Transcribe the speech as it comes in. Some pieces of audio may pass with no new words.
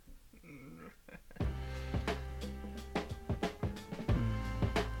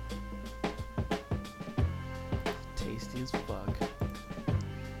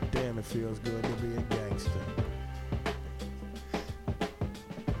Damn, it feels good to be a gangster.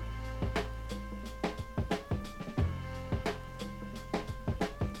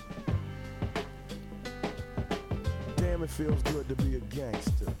 Damn, it feels good to be a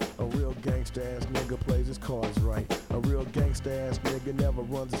gangster. A real gangster ass nigga plays his cards right. A real gangster ass nigga never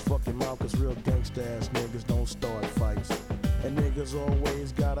runs his fucking mouth, cause real gangster ass niggas don't start fights. And niggas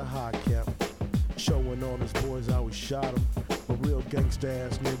always got a high cap, showing all his boys how he shot him. But real gangsta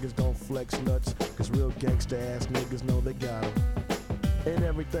ass niggas don't flex nuts, cause real gangsta ass niggas know they got him. And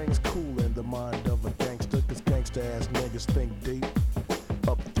everything's cool in the mind of a gangster, cause gangsta ass niggas think deep.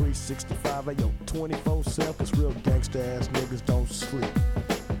 Up 365, ayo, 24/7, cause real gangsta ass niggas don't sleep.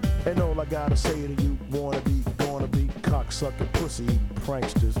 And all I gotta say to you, gonna be cocksucking pussy eating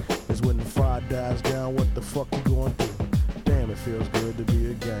pranksters, is when the fire dies down, what the fuck you gonna do? Damn, it feels good to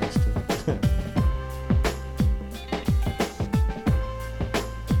be a gangster.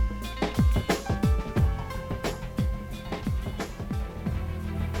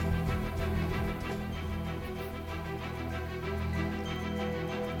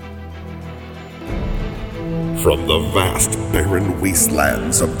 From the vast barren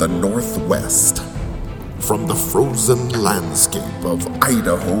wastelands of the Northwest, from the frozen landscape of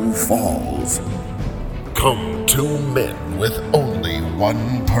Idaho Falls, come two men with only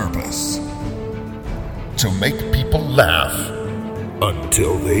one purpose: to make people laugh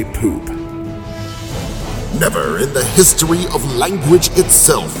until they poop. Never in the history of language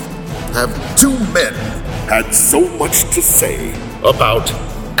itself have two men had so much to say about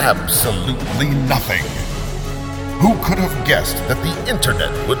absolutely nothing. Who could have guessed that the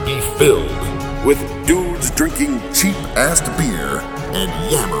internet would be filled with dudes drinking cheap-ass beer and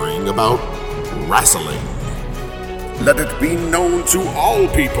yammering about wrestling? Let it be known to all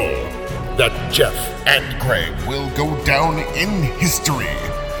people that Jeff and Greg will go down in history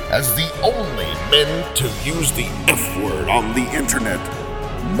as the only men to use the F word on the internet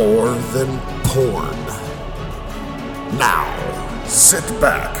more than porn. Now, sit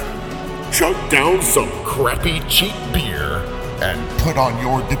back, chug down some crappy cheap beer, and put on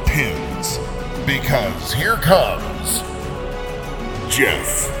your Depends, because here comes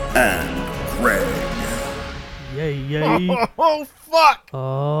Jeff and Greg. Yay, yay. Oh, fuck!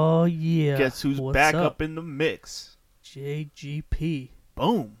 Oh, yeah. Guess who's What's back up in the mix? JGP.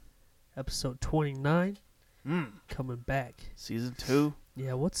 Boom. Episode 29. Coming back. Season 2.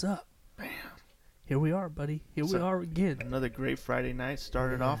 Yeah, what's up? Bam. Here we are, buddy. Here we are again. Another great Friday night.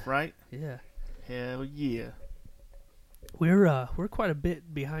 Started Yeah. off right. Yeah. Hell yeah. We're quite a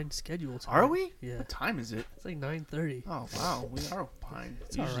bit behind schedule today. Are we? Yeah. What time is it? It's like 9:30. Oh, wow. We are behind.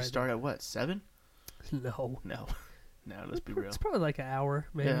 It's You usually alright. start at what, 7? No. No. No, let's be real. It's probably like an hour,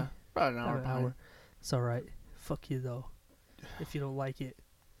 maybe. Yeah, about an hour About behind. It's all right. Fuck you, though. If you don't like it.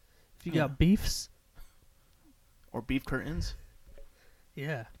 If you Yeah. got beefs, Or beef curtains.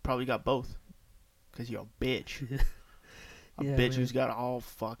 yeah. Probably got both. Because you're a bitch. A Yeah, bitch man. who's got all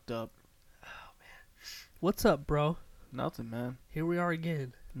fucked up. What's up, bro? Nothing, man. Here we are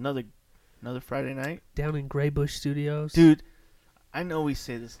again. Another Friday night. Down in Graybush Studios. Dude, I know we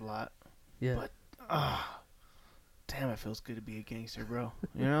say this a lot. Yeah. but- Damn, it feels good to be a gangster, bro.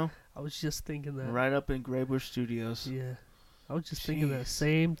 You know? I was just thinking that. Right up in Graybush Studios. Yeah. I was just thinking that Jeez.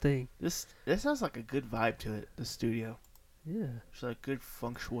 same thing. This has like a good vibe to it, the studio. Yeah. It's like good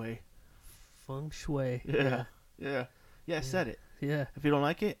feng shui. Feng shui. Yeah. Yeah, I said it. Yeah. If you don't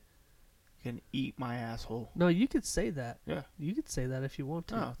like it, you can eat my asshole. No, you could say that. Yeah. You could say that if you want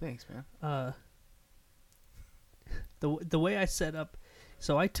to. Oh, thanks, man. The way I set up,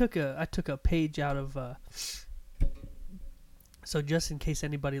 so I took a page out of so just in case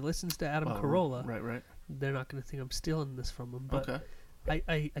anybody listens to Adam Carolla, Right. they're not going to think I'm stealing this from him. But Okay.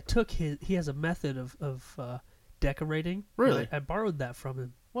 I took he has a method of decorating. Really? I borrowed that from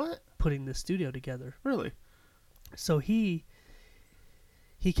him, What? putting the studio together. Really? So he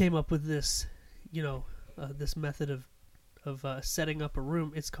came up with this, this method of setting up a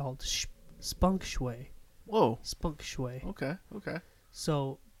room. It's called spunk shui. Whoa. Spunk shui. Okay.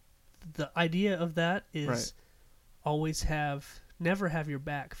 So the idea of that is Right. always never have your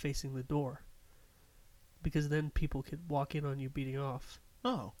back facing the door, because then people could walk in on you beating off.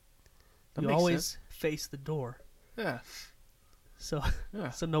 Oh. That You makes always sense. face the door, Yeah. so Yeah.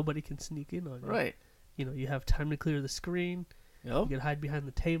 so nobody can sneak in on you. Right. You have time to clear the screen. You Yep. can hide behind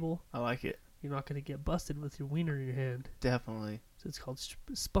the table. I like it. You're not going to get busted with your wiener in your hand. Definitely. So it's called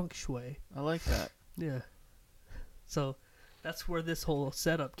spunk shui. I like that. Yeah. So that's where this whole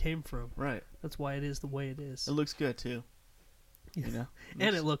setup came from. Right. That's why it is the way it is. It looks good too. Yeah. You know.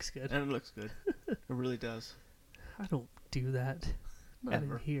 And it looks good. And it looks good. It really does. I don't do that. Not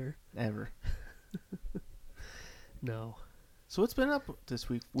in here. Ever. No. So what's been up this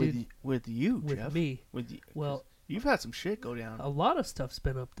week with you, With Jeff? me. With you. Well, You've had some shit go down. a lot of stuff's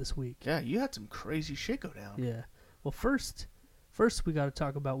been up this week. Yeah, you had some crazy shit go down. Yeah. Well, first we got to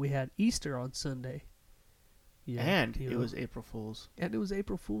talk about we had Easter on Sunday. Yeah. And it was April Fool's. And it was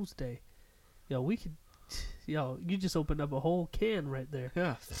April Fool's Day. We could. You just opened up a whole can right there.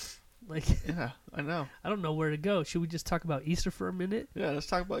 Yeah. Like. Yeah, I know. I don't know where to go. Should we just talk about Easter for a minute? Yeah, let's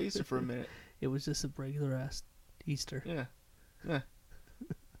talk about Easter for a minute. It was just a regular ass Easter. Yeah. Yeah.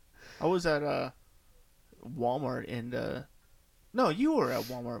 I was at Walmart and no, you were at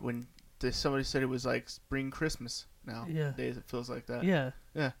Walmart when somebody said it was like spring Christmas now. Yeah. Days it feels like that. Yeah.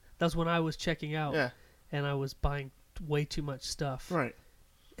 Yeah. That's when I was checking out. Yeah. And I was buying way too much stuff. Right.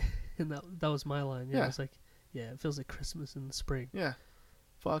 And that was my line. Yeah. I was like, yeah, it feels like Christmas in the spring. Yeah.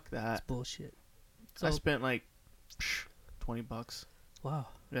 Fuck That's that. bullshit. So, I spent like $20. wow.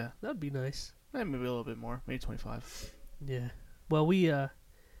 Yeah. That'd be nice. Maybe a little bit more. Maybe 25. Yeah. Well, we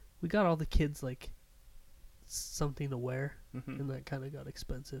got all the kids like something to wear, Mm-hmm. and that kind of got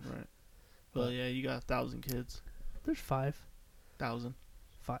expensive. Right. Well, yeah, you got 1,000 kids. There's 5. 1,000.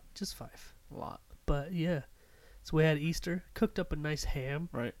 Just 5. A lot. But yeah. So we had Easter, cooked up a nice ham,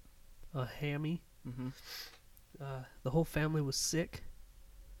 Right. a hammy. Mm-hmm. The whole family was sick.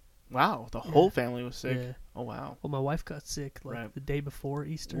 Wow, the whole family was sick. Yeah. Oh, wow. Well, my wife got sick like Right. the day before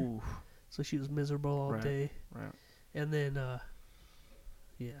Easter, Ooh. so she was miserable all Right. day. Right. And then,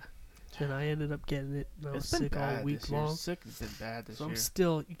 yeah. Then I ended up getting it, and I was It's been sick all bad week this year. long. Sick has been bad this So year. I'm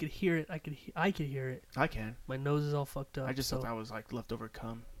still, you could hear it. I could hear it. I can. My nose is all fucked up. I just so, thought that was like leftover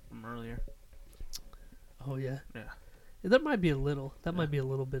cum from earlier. oh yeah. Yeah. That might be a little. That Yeah. might be a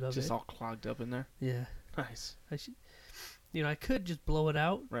little bit of Just it. all clogged up in there. Yeah. Nice. I should. I could just blow it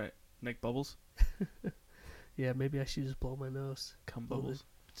out. Right. Make bubbles. Yeah, maybe I should just blow my nose. Cum Blow bubbles.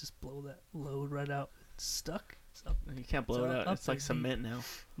 Just blow that load right out. It's stuck. It's up. You can't blow So it out. up It's like there, cement now.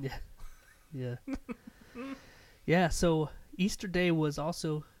 Yeah. Yeah. Yeah, so Easter Day was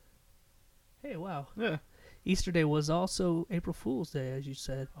also. Hey, wow. Yeah. Easter Day was also April Fool's Day, as you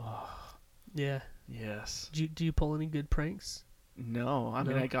said. Oh, Yeah. yes. Do you pull any good pranks? No, I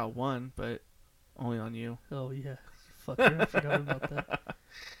mean, No? I got one, but only on you. Oh, yeah. Fucker, I forgot about that.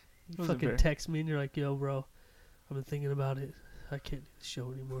 You Wasn't fucking fair. text me and you're like, yo, bro, I've been thinking about it. I can't do the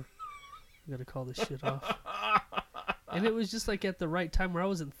show anymore. I gotta call this shit off. And it was just like at the right time where I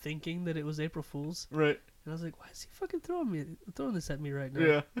wasn't thinking that it was April Fool's. Right. And I was like, why is he fucking throwing this at me right now?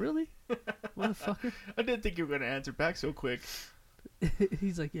 Yeah. Really? Motherfucker? I didn't think you were going to answer back so quick.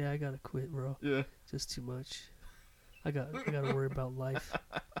 He's like, yeah, I gotta quit, bro. Yeah. Just too much. I gotta worry about life.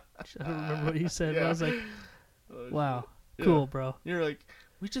 I don't remember what he said, but Yeah. I was like, Oh, wow, Yeah. cool, bro. You're like,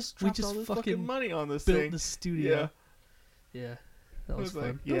 we just dropped just all this fucking fucking money on this Built thing. the studio. Yeah. Yeah. That was was like,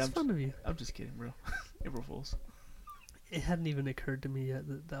 fun. yeah, that was I'm fun of you. I'm just kidding, bro. April Fools. It hadn't even occurred to me yet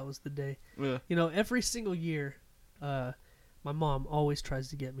that was the day. Yeah. Every single year, my mom always tries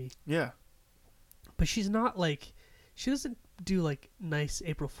to get me. Yeah. But she's not like, she doesn't do like nice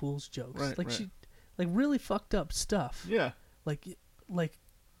April Fool's jokes. Right, like right. she, like really fucked up stuff. Yeah. Like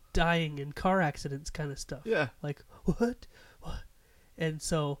dying in car accidents kind of stuff. Yeah. Like, what? And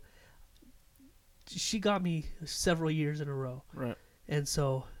so she got me several years in a row. Right. And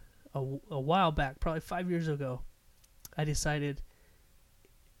so a while back, probably 5 years ago, I decided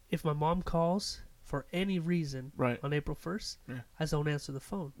if my mom calls for any reason Right. on April 1st, Yeah. I just don't answer the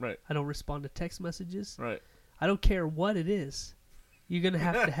phone. Right. I don't respond to text messages. Right. I don't care what it is. You're going to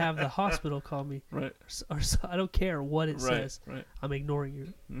have the hospital call me. Right. Or I don't care what it Right. says. Right. I'm ignoring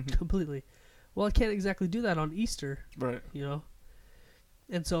you Mhm. completely. Well, I can't exactly do that on Easter, Right.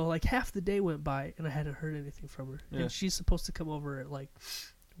 And so like half the day went by and I hadn't heard anything from her. Yeah. And she's supposed to come over at like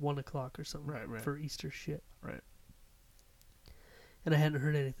 1 o'clock or something Right, right. for Easter shit. Right. And I hadn't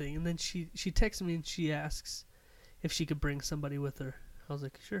heard anything. And then she texted me and she asks if she could bring somebody with her. I was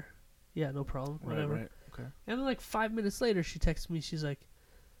like, sure. Yeah, no problem. Right. Whatever. Right. Okay. And then like 5 minutes later, she texts me. She's like,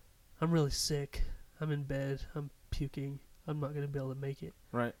 I'm really sick. I'm in bed. I'm puking. I'm not going to be able to make it.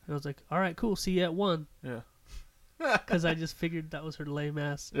 Right. And I was like, all right, cool. See you at 1. Yeah. Because I just figured that was her lame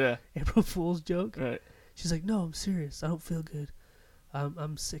ass Yeah. April Fool's joke. Right. She's like, no, I'm serious. I don't feel good.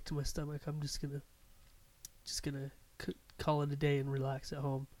 I'm sick to my stomach. I'm just gonna call it a day and relax at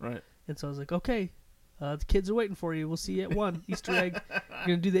home. Right. And so I was like, okay, the kids are waiting for you. We'll see you at 1. Easter egg. We're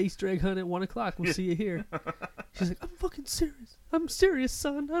gonna do the Easter egg hunt at 1 o'clock. We'll see you here. She's like, I'm fucking serious. I'm serious,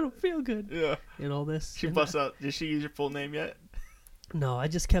 son. I don't feel good. Yeah. And all this. She And busts out. Did she use your full name yet? No, I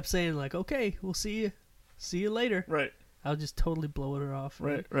just kept saying like, okay, we'll see you. See you later. Right. I was just totally blowing her off.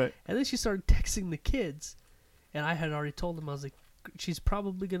 Right. Right. And then she started texting the kids. And I had already told them, I was like, she's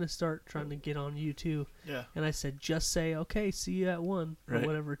probably gonna start trying to get on you too. Yeah. And I said, just say, okay, see you at 1 or Right.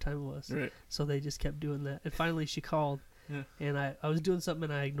 whatever time it was. Right. So they just kept doing that. And finally she called. Yeah. And I was doing something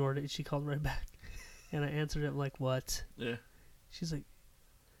and I ignored it. And she called right back. And I answered it. I'm like, what? Yeah. She's like,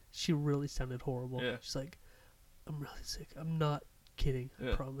 she really sounded horrible. Yeah. She's like, I'm really sick. I'm not kidding.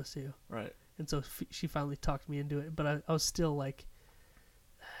 Yeah. I promise you. Right. And so she finally talked me into it. But I was still like,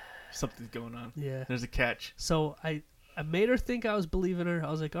 Something's going on. yeah. There's a catch. So I made her think I was believing her.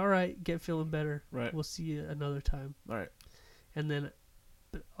 I was like, all right, get feeling better. Right. We'll see you another time. All right. And then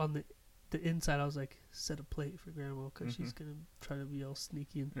but on the inside, I was like, set a plate for Grandma because she's going to try to be all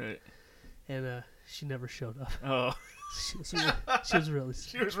sneaky. Right. And she never showed up. Oh. She was really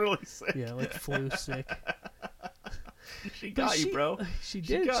sick. She was really sick. Yeah, like flu sick. She got you, bro. She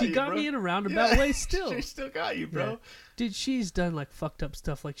did. got She you, got bro. me in a roundabout way still. She still got you, bro. Yeah. Dude, she's done like fucked up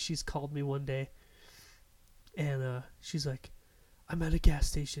stuff. Like she's called me one day and she's like, I'm at a gas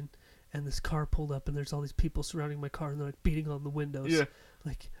station and this car pulled up and there's all these people surrounding my car and they're like beating on the windows. Yeah.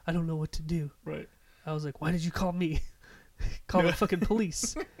 Like, I don't know what to do. Right. I was like, why did you call me? Call the fucking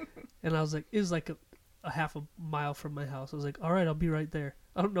police. And I was like, it was like a half a mile from my house. I was like, all right, I'll be right there.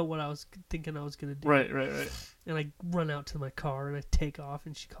 I don't know what I was thinking I was going to do. Right. And I run out to my car and I take off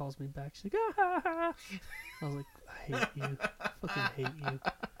and she calls me back. She's like, ah, ha, ha. I was like, I hate you. I fucking hate you.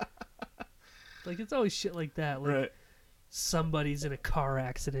 Like, it's always shit like that. Like, Right. somebody's in a car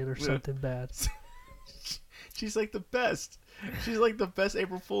accident or something bad. She's like the best. She's like the best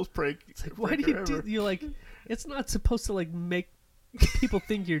April Fool's prank. It's like, why do you do? You're like, it's not supposed to like make people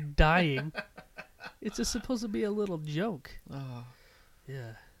think you're dying. It's just supposed to be a little joke. Oh,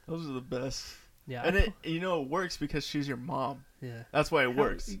 Yeah. those are the best. Yeah. And it works because she's your mom. Yeah. That's why it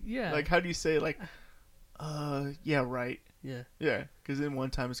works. Yeah. Like, how do you say like, yeah, right. Yeah. Yeah, because then one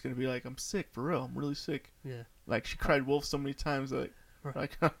time it's gonna be like, I'm sick for real. I'm really sick. Yeah. Like she cried wolf so many times. Like,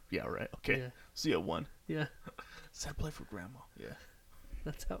 yeah, right. Okay. Yeah. See you at 1. Yeah. Sad play for Grandma. Yeah.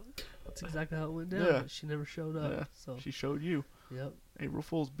 That's exactly how it went down. Yeah. But she never showed up. Yeah. So. She showed you. Yep. April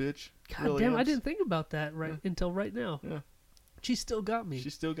Fool's, bitch. God Really damn! I amps. didn't think about that until right now. Yeah. She still got me, She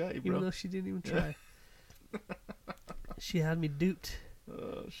still got you, bro. even though she didn't even try. She had me duped.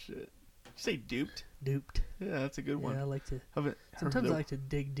 Oh shit. Did you say duped? Duped. Yeah, that's a good one. Yeah, I like to. Haven't heard Sometimes the- I like to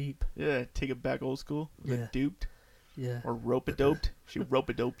dig deep. Yeah, take it back old school. Was Yeah. it duped Yeah. or rope-a-doped? She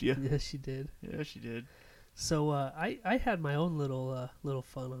rope-a-doped you. Yeah, she did. Yeah, she did. So I had my own little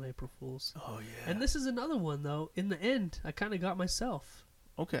fun on April Fools. Oh yeah. And this is another one though. In the end, I kind of got myself.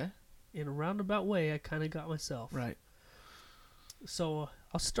 Okay. In a roundabout way, I kind of got myself. Right. So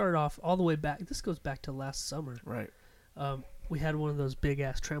I'll start off all the way back. This goes back to last summer. Right. We had one of those big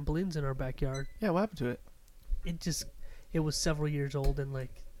ass trampolines in our backyard. Yeah, what happened to it? It was several years old and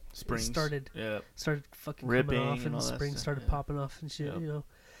like Springs. it started fucking Ripping coming off and and all the that springs stuff, started yeah. popping off and shit, Yep. you know.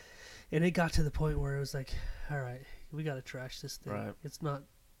 And it got to the point where it was like, all right, we got to trash this thing. Right. It's not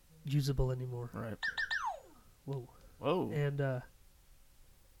usable anymore. Right. Whoa. Whoa. And well,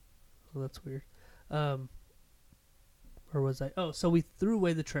 that's weird. Where was I? Oh, so we threw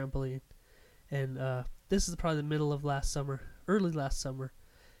away the trampoline, and this is probably the middle of early last summer,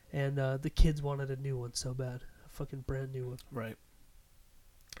 and the kids wanted a new one so bad, a fucking brand new one. Right.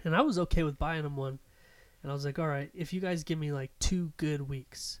 And I was okay with buying them one, and I was like, all right, if you guys give me like 2 good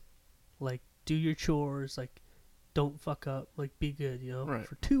weeks, like do your chores, like don't fuck up, like be good, you know, Right.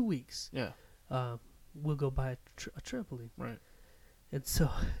 for 2 weeks, Yeah. we'll go buy a trampoline. Right. And so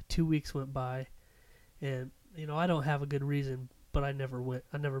 2 weeks went by, and you know I don't have a good reason, but I never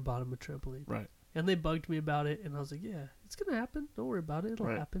bought him a trampoline. Right. And they bugged me about it, and I was like, yeah, it's gonna happen. Don't worry about it. It'll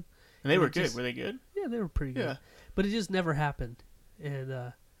Right. happen. And they And were it good. just- Were they good? Yeah, they were pretty good. Yeah. But it just never happened, and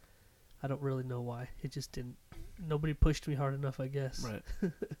I don't really know why. It just didn't. Nobody pushed me hard enough, I guess. Right.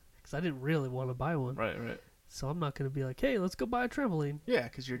 Because I didn't really want to buy one. Right. Right. So I'm not gonna be like, hey, let's go buy a trampoline. Yeah,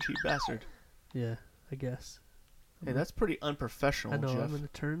 because you're a cheap bastard. Yeah, I guess. Hey, that's pretty unprofessional, I know. Jeff. I'm gonna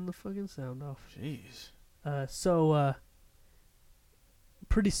turn the fucking sound off. Jeez. So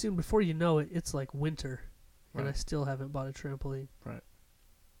pretty soon, before you know it, it's like winter, and I Right. still haven't bought a trampoline. Right.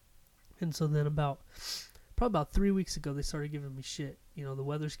 And so then probably about 3 weeks ago, they started giving me shit. You know, the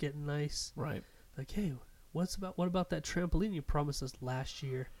weather's getting nice. Right. Like, hey, what about that trampoline you promised us last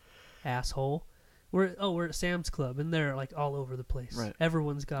year, asshole? We're at Sam's Club, and they're like all over the place. Right.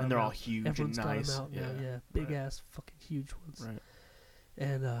 Everyone's got them. And they're all out. huge Everyone's and got nice. them out now. Yeah, big ass, fucking huge ones. Right.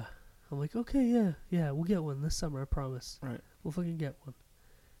 And I'm like, okay, yeah, we'll get one this summer, I promise. Right. We'll fucking get one.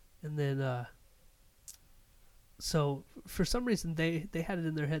 And then, so for some reason they had it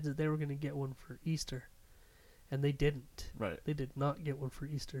in their heads that they were going to get one for Easter, and they didn't. Right. They did not get one for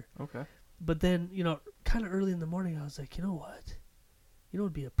Easter. Okay. But then, you know, kind of early in the morning, I was like, you know what? you know,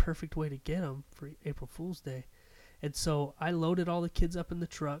 it'd be a perfect way to get them for April Fool's Day. And so I loaded all the kids up in my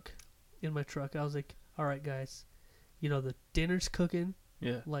truck. I was like, all right, guys, you know, the dinner's cooking.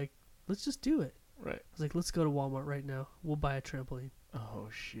 Yeah. Like, let's just do it. Right. I was like, let's go to Walmart right now. We'll buy a trampoline. Oh,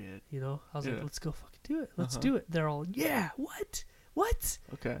 shit. You know, I was Yeah. like, let's go fucking do it. Let's do it. They're all, yeah, what?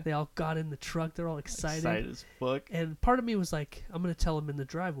 Okay. They all got in the truck. They're all excited. Excited as fuck. And part of me was like, I'm going to tell them in the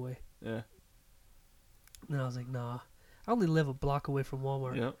driveway. Yeah. And I was like, nah. I only live a block away from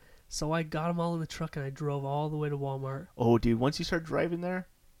Walmart. Yep. So I got them all in the truck and I drove all the way to Walmart. Oh, dude, once you start driving there,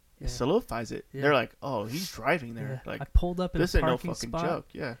 Yeah. it solidifies it. Yeah. They're like, oh, he's driving there. Yeah. Like, I pulled up in this a ain't no parking fucking spot. joke.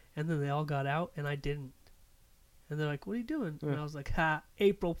 Yeah. And then they all got out and I didn't. And they're like, what are you doing? Yeah. And I was like, ha,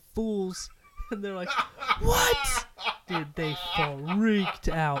 April Fools. And they're like, what? Dude, they freaked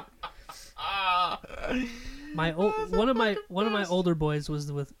out. One of my older boys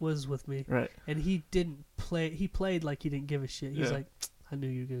was with me. Right. And he didn't play. He played like he didn't give a shit. He's Yeah. like, I knew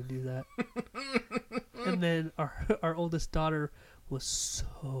you were gonna do that. And then our oldest daughter was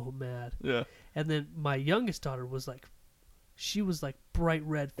so mad. Yeah. And then my youngest daughter was like, she was like bright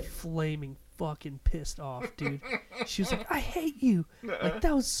red, flaming, fucking pissed off, dude. She was like, I hate you. Like,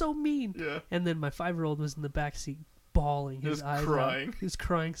 that was so mean. Yeah. And then my 5-year-old was in the backseat bawling his Just eyes crying. out. He was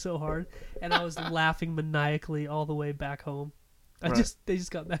crying so hard. And I was laughing maniacally all the way back home. Right. They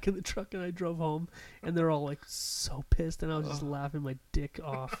just got back in the truck and I drove home and they're all like so pissed and I was just laughing my dick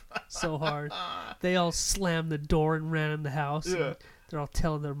off so hard. They all slammed the door and ran in the house. Yeah. And they're all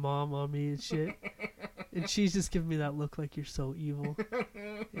telling their mom on me and shit. And she's just giving me that look like you're so evil.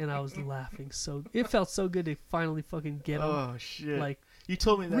 And I was laughing so. It felt so good to finally fucking get them. Oh, shit. Like, you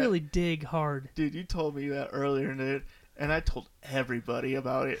told me that. really dig hard. Dude, you told me that earlier, and I told everybody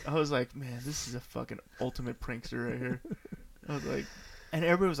about it. I was like, man, this is a fucking ultimate prankster right here. I was like, and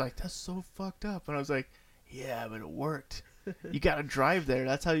everybody was like, that's so fucked up. And I was like, yeah, but it worked. You got to drive there.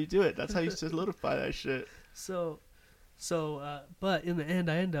 That's how you do it. That's how you solidify that shit. But in the end,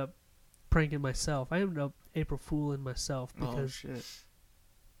 I ended up pranking myself. I ended up April Fooling myself Oh, because shit.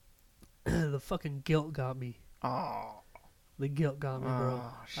 the fucking guilt got me. Oh. The guilt got me, bro.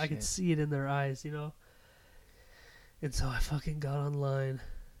 Oh, I could shit. see it in their eyes, you know? And so I fucking got online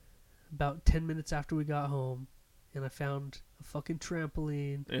about 10 minutes after we got home, and I found a fucking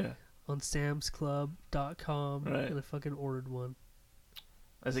trampoline Yeah. on samsclub.com, Right. and I fucking ordered one.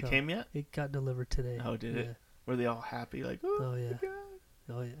 Has it So, came yet? It got delivered today. Oh, did it? Yeah. Were they all happy? Like, oh, Oh, yeah. my God.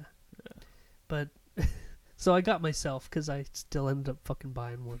 Oh, yeah. But, so I got myself, because I still ended up fucking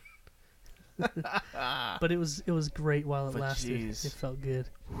buying one. But it was great while it But lasted. jeez. It felt good.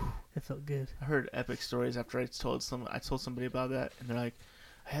 It felt good. I heard epic stories after I told somebody about that, and they're like,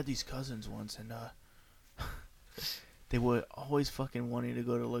 I had these cousins once, and they were always fucking wanting to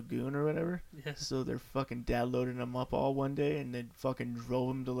go to Lagoon or whatever. Yes. So their fucking dad loaded them up all one day, and then fucking drove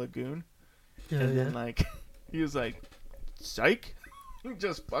them to Lagoon. Yeah, And yeah. then like he was like, psych.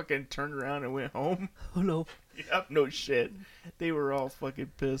 Just fucking turned around and went home. Oh no, Yep, no shit. They were all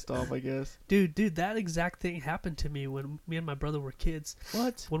fucking pissed off, I guess. dude, that exact thing happened to me when me and my brother were kids.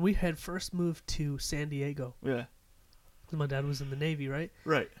 What? When we had first moved to San Diego, Yeah. 'cause my dad was in the Navy, right?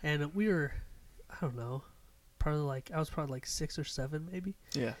 Right. And we were, I don't know, I was probably like 6 or 7 maybe.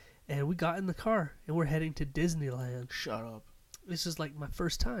 Yeah. And we got in the car and we're heading to Disneyland. Shut up. This is like my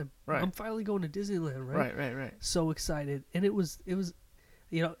first time. Right. I'm finally going to Disneyland, right? Right. So excited. And it was,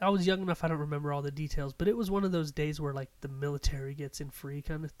 you know, I was young enough, I don't remember all the details, but it was one of those days where like the military gets in free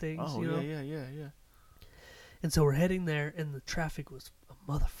kind of things, Oh, you know? yeah. And so we're heading there and the traffic was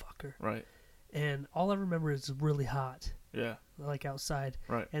a motherfucker. Right. And all I remember is really hot, Yeah. like outside.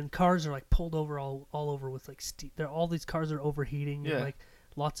 Right. And cars are like pulled over all over with like all these cars are overheating Yeah. and like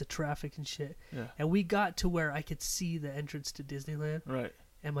lots of traffic and shit. Yeah. And we got to where I could see the entrance to Disneyland, Right.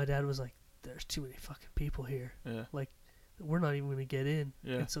 and my dad was like, there's too many fucking people here. Yeah. Like, we're not even going to get in.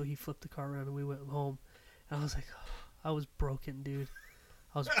 Yeah. And so he flipped the car around and we went home. And I was like, oh, I was broken, dude.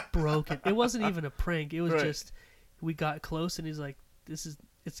 I was broken. It wasn't even a prank. It was Right. just, we got close and he's like,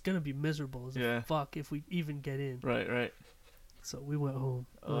 it's going to be miserable as Yeah. fuck if we even get in. Right. So we went home.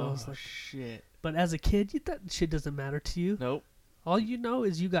 And I Oh, was like, shit. but as a kid, that shit doesn't matter to you. Nope. All you know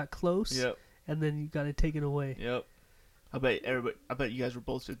is you got close. Yep. And then you got it taken away. Yep. I bet you guys were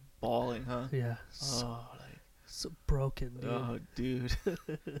both just bawling, huh? Yeah. So, Oh, like, so broken, dude. oh, dude.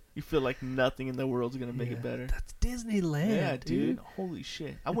 You feel like nothing in the world's gonna make it Yeah. better. That's Disneyland, Yeah, dude. Holy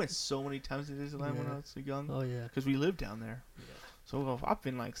shit. I went so many times to Disneyland when Yeah. I was young. Oh, yeah. Because we lived down there. So I've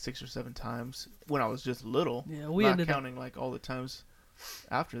been like 6 or 7 times when I was just little. Yeah, we not ended up counting like all the times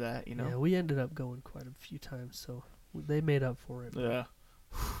after that, you know. Yeah, we ended up going quite a few times, so they made up for it. Yeah.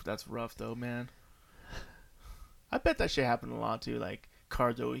 That's rough though, man. I bet that shit happened a lot too. Like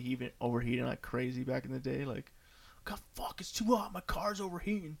cars overheating like crazy back in the day. Like, God, fuck, it's too hot. My car's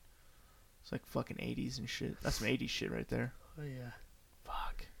overheating. It's like fucking 80s and shit. That's some 80s shit right there. Oh yeah.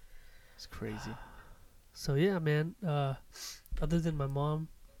 Fuck. It's crazy. So yeah, man. Other than my mom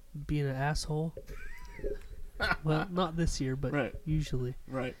being an asshole, well, not this year, but Right. usually.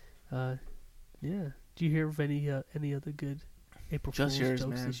 Right. Yeah. Do you hear of any other good April Just Fool's yours,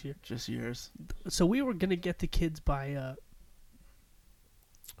 jokes man. this year? Just yours. So we were gonna get the kids by.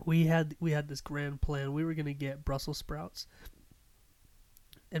 We had this grand plan. We were gonna get Brussels sprouts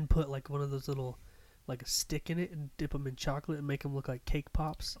and put like one of those little, like a stick in it and dip them in chocolate and make them look like cake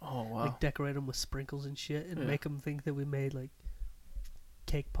pops. Oh, wow. Like decorate them with sprinkles and shit and Yeah. make them think that we made like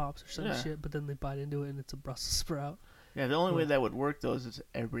cake pops or some Yeah. shit. But then they bite into it and it's a Brussels sprout. Yeah, the only way Yeah. that would work, though, is if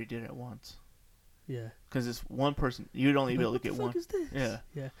everybody did it at once. Yeah. Because it's one person. You'd only be able to What get the one. fuck is this? Yeah.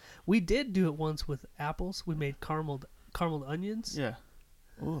 Yeah. We did do it once with apples. We made carameled onions. Yeah.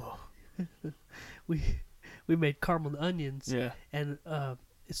 Ooh. We made carameled onions. Yeah. And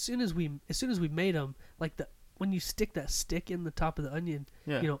as soon as we made them, like when you stick that stick in the top of the onion,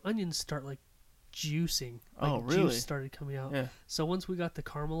 Yeah. you know, onions start like juicing. Like Oh, really? Juice started coming out. Yeah. So once we got the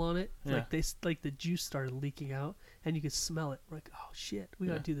caramel on it, Yeah. like the juice started leaking out, and you could smell it. We're like, oh shit, we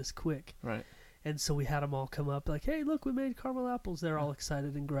gotta Yeah. do this quick. Right. And so we had them all come up, like, hey, look, we made caramel apples. They're all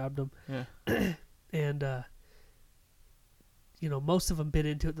excited and grabbed them. Yeah. And you know, most of them bit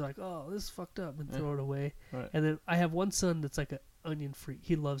into it. They're like, oh, this is fucked up, and throw it away. Right. And then I have one son that's like an onion freak.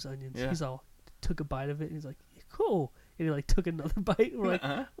 He loves onions. Yeah. He's all took a bite of it, and he's like, cool. And he like took another bite. We're like,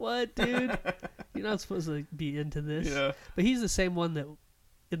 Uh-huh. what, dude? You're not supposed to like, be into this. Yeah. But he's the same one that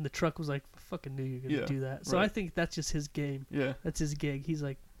in the truck was like, I fucking knew you were gonna Yeah, do that. So right. I think that's just his game. Yeah. That's his gig. He's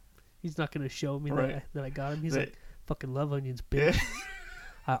like, he's not gonna show me Right. that I got him. He's Right. like, fucking love onions, bitch.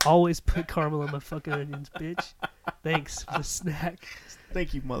 I always put caramel on my fucking onions, bitch. Thanks for the snack.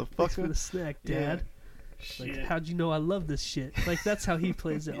 Thank you, Thanks for motherfucker. the snack, Yeah. Dad. Like, Shit. how'd you know I love this shit? Like, that's how he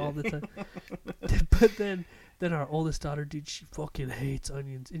plays it all the time. But then our oldest daughter, dude, she fucking hates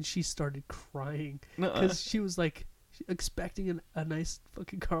onions, and she started crying Nuh-uh. because she was like expecting a nice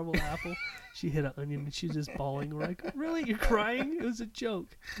fucking caramel apple. She hit an onion, and she was just bawling. We're like, really? You're crying? It was a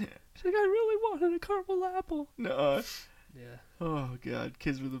joke. She's like, I really wanted a caramel apple. Nuh-uh. Yeah. Oh, God.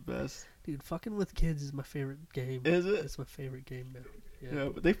 Kids were the best. Dude, fucking with kids is my favorite game. Is it? It's my favorite game now. Yeah,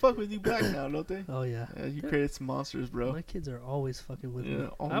 but they fuck with you back now, don't they? Oh, yeah. Yeah, you Yeah. created some monsters, bro. My kids are always fucking with Yeah, me.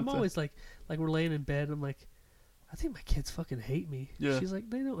 all the I'm time. always like we're laying in bed. I'm like, I think my kids fucking hate me. Yeah. She's like,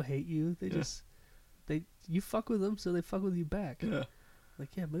 they don't hate you. They Yeah. just you fuck with them, so they fuck with you back. Yeah.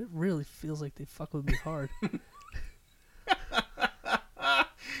 Like, yeah, but it really feels like they fuck with me hard.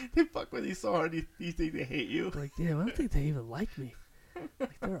 They fuck with you so hard, you think they hate you. Like, damn, I don't think they even like me.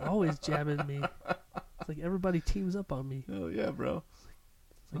 Like, they're always jabbing me. It's like everybody teams up on me. Oh, yeah, bro. It's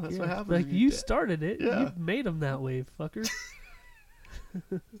like, That's yeah. what happens Like, when you da- started it. Yeah. You made them that way, fucker.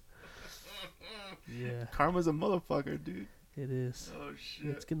 Yeah, Karma's a motherfucker, dude. it is. Oh, shit.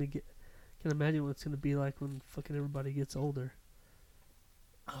 It's gonna get. Can imagine what it's gonna be like when fucking everybody gets older.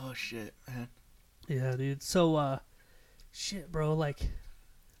 Oh, shit, man. Yeah, dude. So, shit, bro. Like,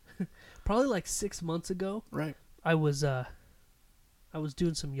 probably like 6 months ago, Right. I was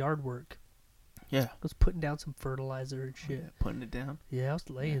doing some yard work. Yeah. I was putting down some fertilizer and shit. Yeah, putting it down. Yeah, I was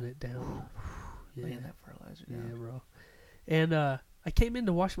laying it down. Yeah, Laying that fertilizer yeah, down. bro. And I came in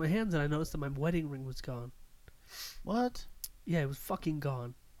to wash my hands and I noticed that my wedding ring was gone. What? Yeah, it was fucking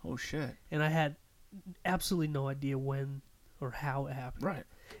gone. Oh, shit. And I had absolutely no idea when or how it happened. Right.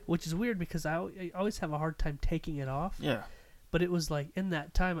 Which is weird because I always have a hard time taking it off. Yeah. But it was like, in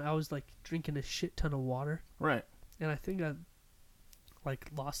that time, I was like drinking a shit ton of water. Right. And I think I like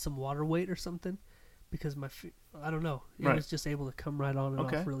lost some water weight or something because I don't know. It Right. was just able to come right on and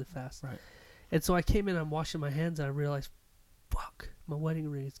Okay. off really fast. Right. And so I came in, I'm washing my hands, and I realized, fuck, my wedding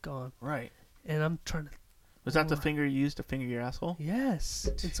ring is gone. Right. And I'm trying to, Was that the finger you used to finger your asshole? yes.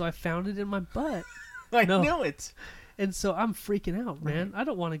 And so I found it in my butt. I No. knew it. And so I'm freaking out, man. I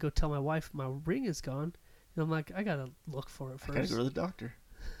don't want to go tell my wife my ring is gone. And I'm like, I got to look for it I gotta first. go to the doctor.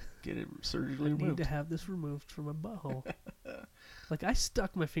 Get it surgically I need removed. to have this removed from my butthole. Like, I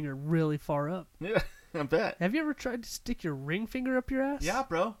stuck my finger really far up. Yeah, I bet. Have you ever tried to stick your ring finger up your ass? Yeah,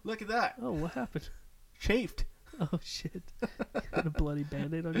 bro. Look at that. Oh, what happened? Chafed. Oh, shit. Got a bloody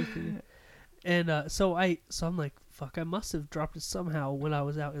Band-Aid on your finger. And so I'm like, fuck, I must have dropped it somehow when I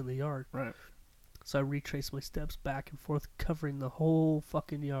was out in the yard. Right. So I retraced my steps back and forth, covering the whole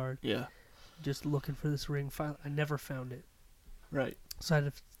fucking yard, Yeah. just looking for this ring. Finally, I never found it. Right. So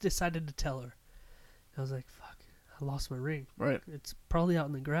I decided to tell her. I was like, fuck, I lost my ring. Right. It's probably out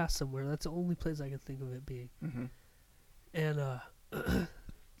in the grass somewhere. That's the only place I can think of it being. Mm-hmm. And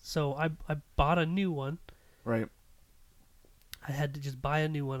So I bought a new one. Right. I had to just buy a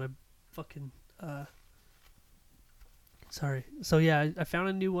new one. I fucking sorry. So yeah, I found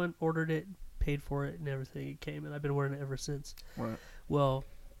a new one, ordered it, paid for it, and everything. It came, and I've been wearing it ever since. Right. Well,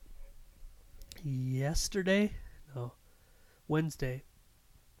 Wednesday,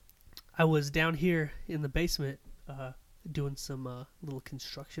 I was down here in the basement doing some little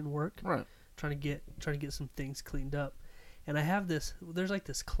construction work. Right. Trying to get some things cleaned up. And I have there's like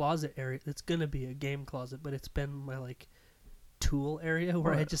this closet area that's going to be a game closet, but it's been my like tool area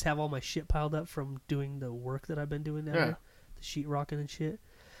where I just have all my shit piled up from doing the work that I've been doing down there, the sheetrocking and shit.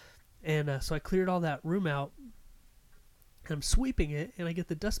 And so I cleared all that room out, and I'm sweeping it, and I get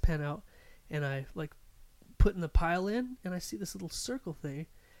the dustpan out, and I like putting the pile in, and I see this little circle thing,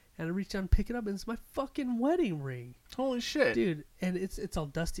 and I reach down and pick it up, and it's my fucking wedding ring. Holy shit. Dude, and it's all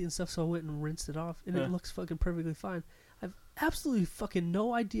dusty and stuff, so I went and rinsed it off, and it looks fucking perfectly fine. I've absolutely fucking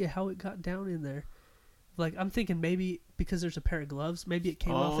no idea how it got down in there. Like, I'm thinking maybe because there's a pair of gloves, maybe it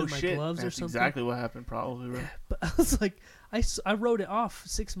came off in my gloves or something. That's exactly what happened, probably. Right? But I was like, I wrote it off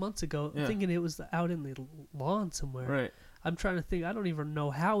 6 months ago, thinking it was out in the lawn somewhere. Right. I'm trying to think. I don't even know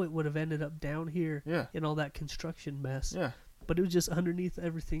how it would have ended up down here in all that construction mess. Yeah. But it was just underneath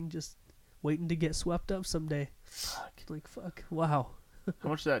everything, just waiting to get swept up someday. Fuck. Like, fuck. Wow. How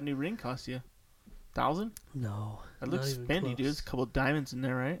much did that new ring cost you? 1,000? No. That looks spendy, dude. There's a couple of diamonds in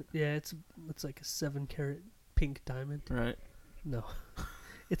there, right? Yeah, it's like a 7-carat pink diamond. Right. No.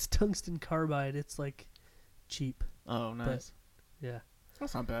 It's tungsten carbide. It's like cheap. Oh, nice. But, yeah.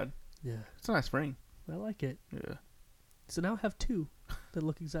 That's not bad. Yeah. It's a nice ring. I like it. Yeah. So now I have 2 that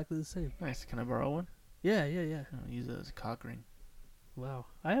look exactly the same. Nice. Can I borrow one? Yeah. I'll use it as a cock ring. Wow.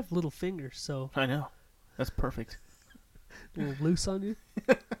 I have little fingers, so. I know. That's perfect. A little loose on you?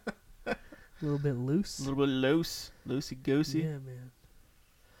 A little bit loose? A little bit loose. Loosey-goosey. Yeah, man.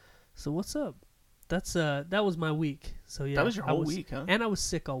 So what's up? That was my week. So yeah. That was your whole week, huh? And I was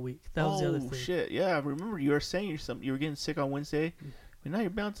sick all week. That was the other thing. Oh, shit. Yeah, I remember you were saying you were getting sick on Wednesday. But now you're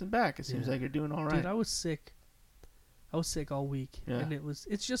bouncing back. It seems like you're doing all right. Dude, I was sick. All week. Yeah. And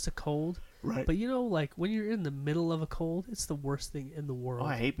it's just a cold. Right. But you know, like, when you're in the middle of a cold, it's the worst thing in the world. Oh,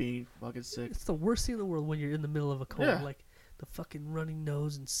 I hate being fucking sick. It's the worst thing in the world when you're in the middle of a cold. Yeah. Like, the fucking running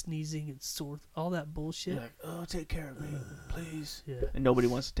nose and sneezing and sore, all that bullshit. You're like, oh, take care of me, please. Yeah. And nobody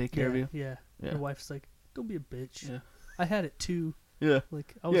wants to take care of you. Yeah. Your wife's like, don't be a bitch. Yeah. I had it too. Yeah.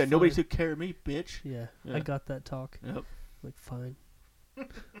 Like, I was nobody fine. took care of me, bitch. Yeah. I got that talk. Yep. Like, fine.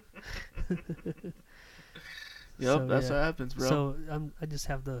 Yep, So, that's what happens, bro. So I just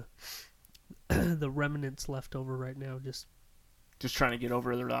have the the remnants left over right now. Just trying to get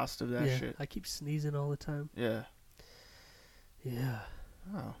over the last of that shit. I keep sneezing all the time. Yeah. Yeah.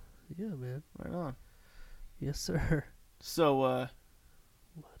 Oh. Yeah, man. Right on. Yes, sir. So,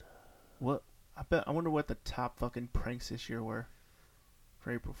 what? I wonder what the top fucking pranks this year were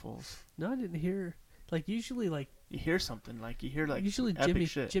for April Fools. No, I didn't hear. Like, usually, like... You hear something. Like, you hear, like, usually epic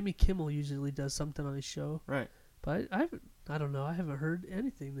shit. Jimmy Kimmel usually does something on his show. Right. But I don't know. I haven't heard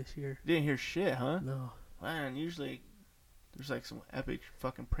anything this year. You didn't hear shit, huh? No. Man, usually there's, like, some epic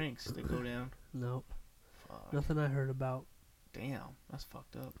fucking pranks that go down. Nope. Fuck. Nothing I heard about. Damn. That's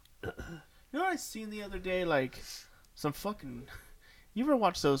fucked up. You know what I seen the other day? Like, some fucking... You ever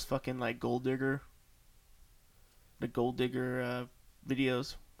watch those fucking, like, gold digger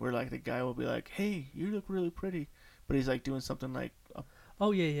videos where, like, the guy will be like, hey, you look really pretty, but he's, like, doing something like...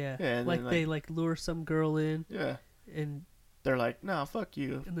 Oh, yeah. And like, then, they, like, lure some girl in. Yeah. And... They're like, no, fuck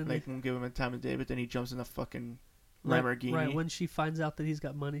you. And then they won't give him a time of day, but then he jumps in the fucking Lamborghini. Right, when she finds out that he's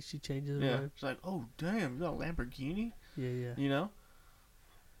got money, she changes her mind. She's like, oh, damn, you got a Lamborghini? Yeah. You know?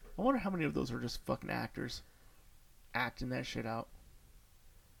 I wonder how many of those are just fucking actors acting that shit out.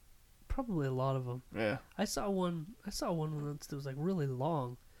 Probably a lot of them. Yeah. I saw one once that was like really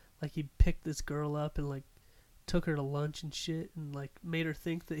long. Like he picked this girl up and like took her to lunch and shit and like made her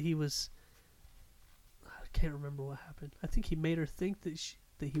think that he was. I can't remember what happened. I think he made her think that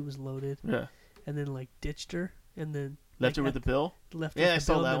he was loaded. Yeah. And then like ditched her and then left her with the bill. Left her with the I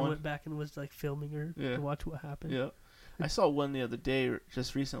saw bill that and then one. went back and was like filming her to watch what happened. Yeah. I saw one the other day,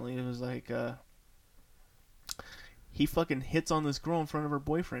 just recently. It was like he fucking hits on this girl in front of her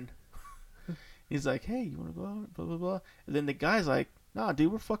boyfriend. He's like, hey, you want to go out? Blah, blah, blah. And then the guy's like, nah, dude,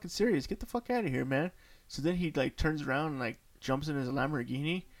 we're fucking serious. Get the fuck out of here, man. So then he, like, turns around and, like, jumps in his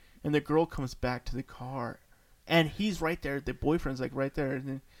Lamborghini. And the girl comes back to the car. And he's right there. The boyfriend's, like, right there. And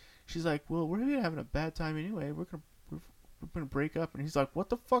then she's like, well, we're having a bad time anyway. We're gonna break up. And he's like, what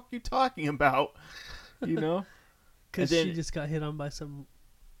the fuck are you talking about? You know? Because she just got hit on by some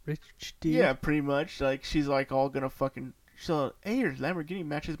rich dude. Yeah, pretty much. Like, she's, like, all gonna fucking... So, hey, your Lamborghini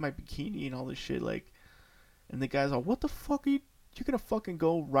matches my bikini and all this shit. Like, and the guy's all, what the fuck are you? You're gonna fucking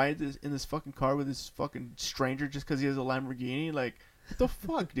go ride in this fucking car with this fucking stranger just because he has a Lamborghini? Like, what the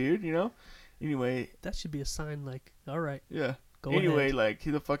fuck, dude? You know? Anyway. That should be a sign, like, all right. Yeah. Go anyway, ahead. like,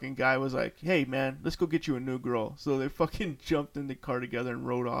 the fucking guy was like, hey, man, let's go get you a new girl. So they fucking jumped in the car together and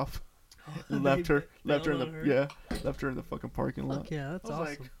rode off. And left her in the fucking parking lot. Fuck yeah, that's I was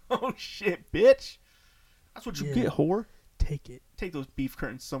awesome. like, oh shit, bitch. That's what you get, whore. Take it. Take those beef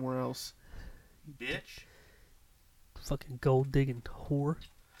curtains somewhere else. Bitch. Fucking gold digging whore.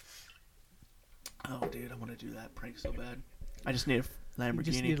 Oh, dude, I want to do that prank so bad. I just need a Lamborghini. You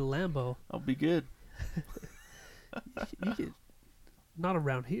just need a Lambo. I'll be good. You can, not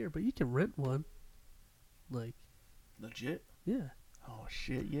around here, but you can rent one. Like, legit? Yeah. Oh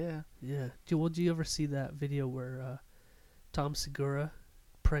shit, yeah. Yeah. Did you ever see that video where Tom Segura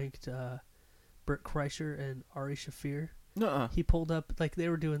pranked Bert Kreischer and Ari Shaffir? Nuh-uh. He pulled up, like, they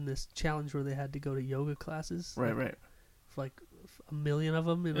were doing this challenge where they had to go to yoga classes. Right. For like 1 million of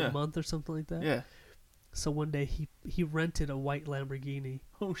them in a month or something like that. Yeah. So one day he rented a white Lamborghini.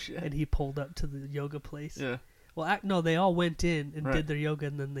 Oh shit. And he pulled up to the yoga place. Yeah. Well, no, they all went in and did their yoga,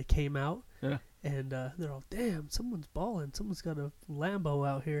 and then they came out. Yeah. And they're all, damn, someone's balling. Someone's got a Lambo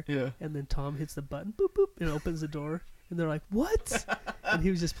out here. Yeah. And then Tom hits the button, boop, boop, and opens the door. And they're like, what? And he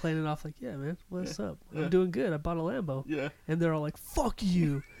was just playing it off like, yeah, man, what's up? I'm doing good. I bought a Lambo. Yeah. And they're all like, fuck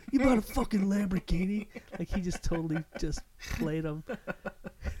you. You bought a fucking Lamborghini? Like, he just totally just played them.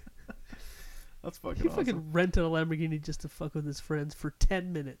 That's fucking He awesome. fucking rented a Lamborghini just to fuck with his friends for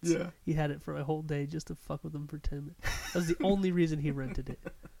 10 minutes. Yeah. He had it for a whole day just to fuck with them for 10 minutes. That was the only reason he rented it.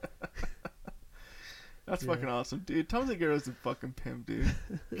 That's fucking awesome, dude. Tom Segura's a fucking pimp, dude.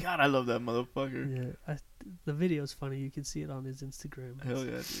 God, I love that motherfucker. Yeah. The video's funny. You can see it on his Instagram. Hell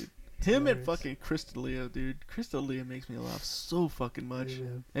yeah, dude. Him and fucking Chris D'Elia, dude. Chris D'Elia makes me laugh so fucking much. Yeah,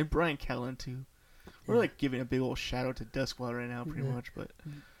 and Brian Callen, too. We're like giving a big old shout out to Death Squad right now, pretty much, but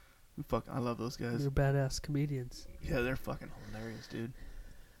I love those guys. They're badass comedians. Yeah, they're fucking hilarious, dude.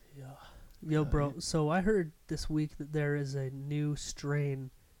 Yeah. Yo, bro, so I heard this week that there is a new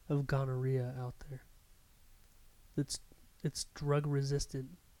strain of gonorrhea out there. It's drug resistant.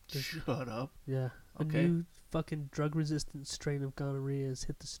 Shut up. Yeah. Okay. A new fucking drug resistant strain of gonorrhea has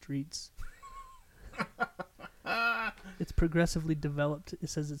hit the streets. It's progressively developed. It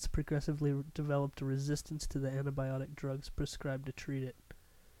says it's progressively developed a resistance to the antibiotic drugs prescribed to treat it.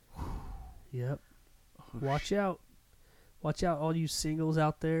 Yep. Oh, Watch out. Watch out, all you singles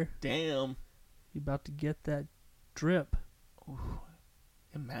out there. Damn. You about to get that drip. Ooh.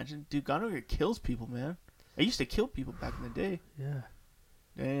 Imagine. Dude, gonorrhea kills people, man. I used to kill people back in the day. Yeah.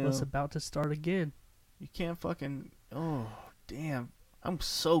 Damn. Well, it's about to start again. You can't fucking... Oh, damn. I'm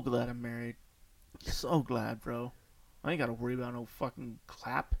so glad I'm married. So glad, bro. I ain't got to worry about no fucking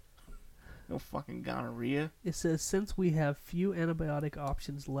clap. No fucking gonorrhea. It says, since we have few antibiotic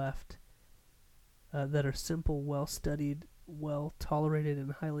options left that are simple, well-studied, well-tolerated,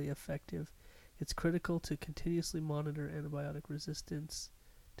 and highly effective, it's critical to continuously monitor antibiotic resistance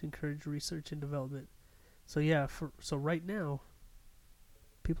to encourage research and development. So yeah, so right now,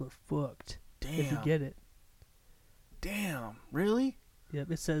 people are fucked. Damn. If you get it. Damn. Really?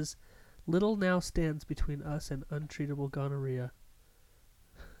 Yep, it says, little now stands between us and untreatable gonorrhea.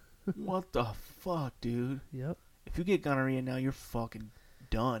 What the fuck, dude? Yep. If you get gonorrhea now, you're fucking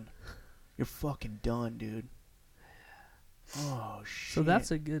done. You're fucking done, dude. Oh shit. So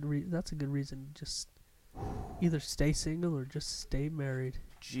that's a good reason to just either stay single or just stay married.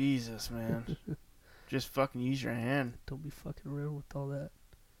 Jesus, man. Just fucking use your hand. Don't be fucking around with all that.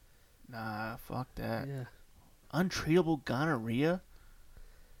 Nah, fuck that. Yeah. Untreatable gonorrhea?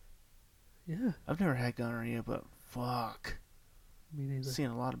 Yeah. I've never had gonorrhea, but fuck. Me neither. I've seen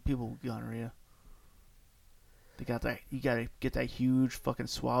a lot of people with gonorrhea. They got that. You gotta get that huge fucking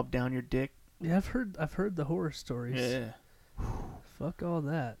swab down your dick. Yeah, I've heard the horror stories. Yeah. Fuck all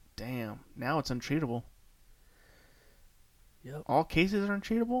that. Damn. Now it's untreatable. Yep. All cases are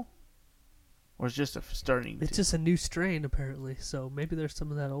untreatable? Or it's just a starting? It's just a new strain apparently, so maybe there's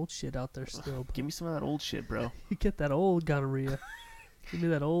some of that old shit out there still. Give me some of that old shit, bro. You get that old gonorrhea. Give me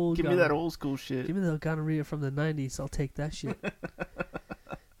that old. Give me that old school shit. Give me the gonorrhea from the '90s. I'll take that shit.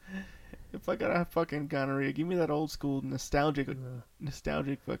 If I gotta have fucking gonorrhea, give me that old school nostalgic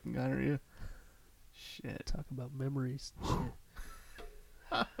fucking gonorrhea. Shit. Talk about memories.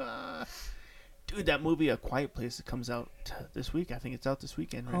 Shit. Dude, that movie A Quiet Place that comes out this week. I think it's out this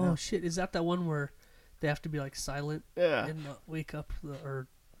weekend right now. Oh shit! Is that one where they have to be like silent? Yeah. And wake up or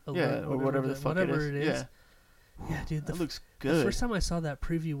alert, or whatever the fuck it is. Yeah, dude. That looks good. The first time I saw that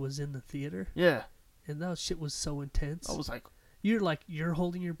preview was in the theater. Yeah. and that shit was so intense. I was like, you're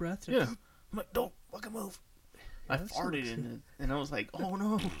holding your breath. yeah. I'm like, don't fucking move. Yeah, I farted in it, and I was like, oh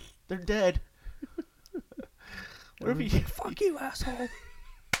no, they're dead. What if he fuck you, asshole?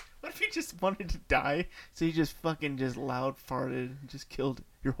 What if he just wanted to die? So he just fucking just loud farted and just killed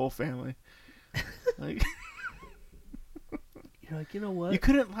your whole family. Like, you're like, you know what? you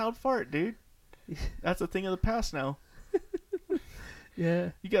couldn't loud fart, dude. That's a thing of the past now. Yeah.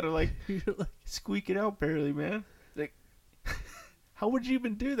 You gotta like You're like, squeak it out barely, man. Like, how would you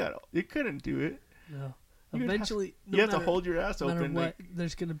even do that? You couldn't do it. no. You would Eventually, You have to hold your ass no matter open. what, Like,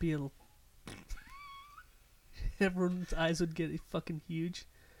 there's gonna be everyone's eyes would get fucking huge.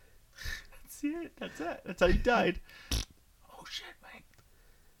 that's it. That's it. That's how you died. Oh shit, man!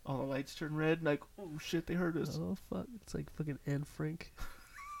 All the lights turn red. And like, oh shit, they heard us. Oh fuck! It's like fucking Anne Frank.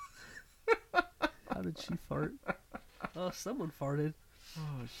 How did she fart? Oh, someone farted.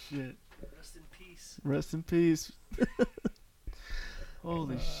 Oh shit! Rest in peace. Rest in peace.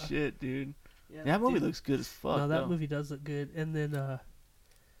 Holy shit, dude! Yeah, That movie dude. looks good as fuck. No, that though. movie does look good. And then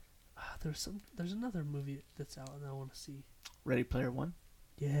there's another movie that's out and I want to see. Ready Player One.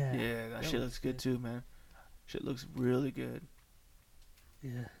 Yeah. Yeah, that shit looks good too, man. Shit looks really good.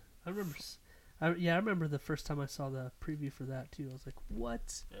 Yeah. I remember the first time I saw the preview for that too. I was like,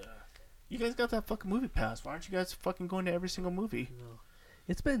 what? Yeah. You guys got that fucking movie pass. Why aren't you guys fucking going to every single movie? No.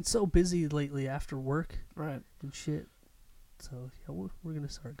 It's been so busy lately after work Right. and shit. So yeah, we're gonna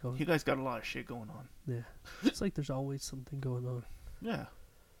start going. You guys got a lot of shit going on. Yeah. It's like there's always something going on. Yeah.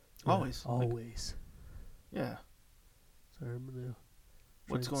 Yeah, Always. Like, always. yeah. Sorry, I'm gonna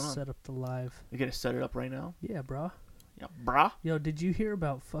What's try and going on? set up the live. You gotta set it up right now? Yeah, brah. Yeah, brah. Yo, did you hear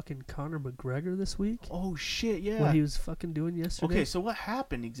about fucking Conor McGregor this week? Oh shit, yeah. What he was fucking doing yesterday? Okay, so what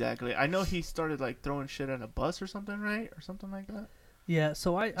happened exactly? I know he started like throwing shit at a bus or something, right? Or something like that? Yeah,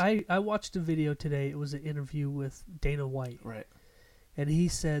 so I watched a video today. It was an interview with Dana White. Right. And he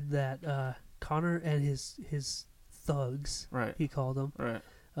said that Conor and his thugs, Right. he called them,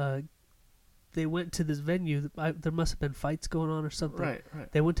 Right. they went to this venue. There must have been fights going on or something. Right,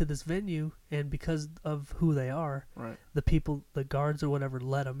 right. They went to this venue, and because of who they are, Right. the guards or whatever,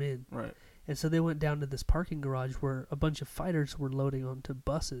 let them in. Right. And so they went down to this parking garage where a bunch of fighters were loading onto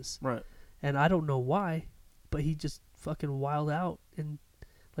buses. Right. And I don't know why, but he just fucking wilded out, and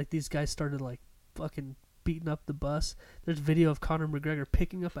like these guys started like fucking beating up the bus. There's video of Conor McGregor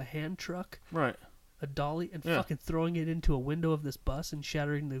picking up a hand truck, Right. a dolly, and Yeah. fucking throwing it into a window of this bus and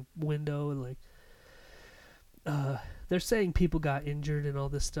shattering the window, and like they're saying people got injured and all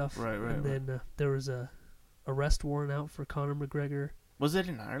this stuff. Right, right, And right. then there was a arrest warrant out for Conor McGregor. Was it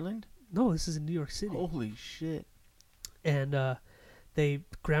in Ireland? No, this is in New York City. Holy shit. And they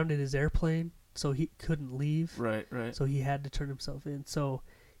grounded his airplane, so he couldn't leave. Right, right. So he had to turn himself in. So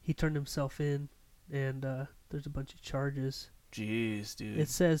he turned himself in, and there's a bunch of charges. Jeez, dude. It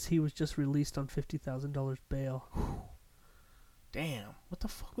says he was just released on $50,000 bail. Damn. What the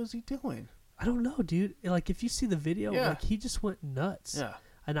fuck was he doing? I don't know, dude. Like, if you see the video, Yeah. like, he just went nuts. Yeah.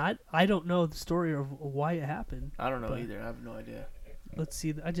 And I don't know the story of why it happened. I don't know But- either. I have no idea. Let's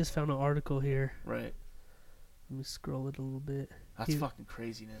see. I just found an article here. Right. Let me scroll it a little bit. That's He- fucking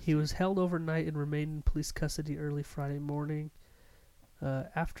craziness. He was held overnight and remained in police custody early Friday morning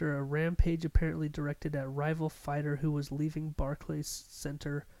after a rampage apparently directed at rival fighter who was leaving Barclays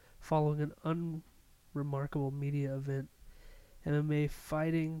Center following an unremarkable media event. MMA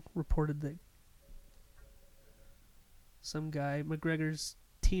Fighting reported that some guy, McGregor's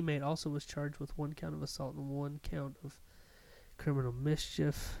teammate, also was charged with 1 count of assault and 1 count of criminal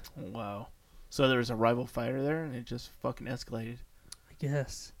mischief. Wow. So there was a rival fighter there, and it just fucking escalated. I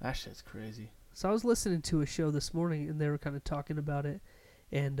guess. That shit's crazy. So I was listening to a show this morning, and they were kind of talking about it,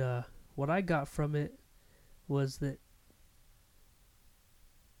 and what I got from it was that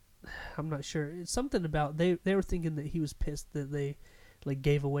I'm not sure. It's something about they were thinking that he was pissed that they like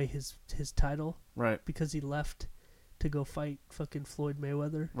gave away his title Right. because he left to go fight fucking Floyd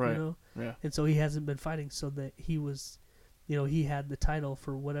Mayweather, Right. you know? Yeah. And so he hasn't been fighting, so that he was, you know, he had the title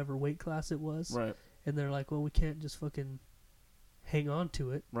for whatever weight class it was. Right. And they're like, well, we can't just fucking hang on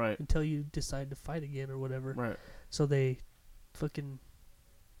to it Right. until you decide to fight again or whatever. Right. So they fucking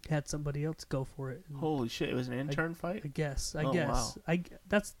had somebody else go for it. And Holy shit! It was an intern fight. I guess. Oh, wow.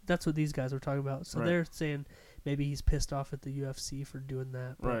 That's what these guys were talking about. So Right. they're saying maybe he's pissed off at the UFC for doing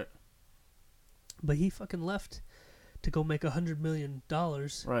that. But, Right. But he fucking left to go make $100 million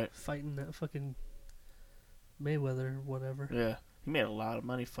Right. fighting that fucking Mayweather or whatever. Yeah. He made a lot of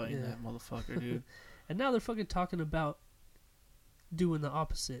money fighting Yeah. that motherfucker, dude. And now they're fucking talking about doing the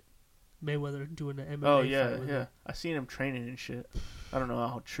opposite. Mayweather doing the MMA Oh fight yeah, with yeah. him. I seen him training and shit. I don't know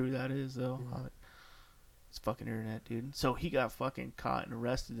how true that is though. Yeah. It's fucking internet, dude. So he got fucking caught and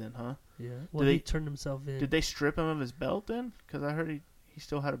arrested then, huh? Yeah. Well, he turned himself in. Did they strip him of his belt then? Because I heard he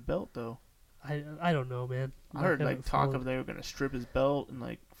still had a belt though. I don't know, man. I heard like talk of they were gonna strip his belt and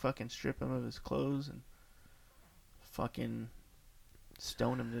like fucking strip him of his clothes and fucking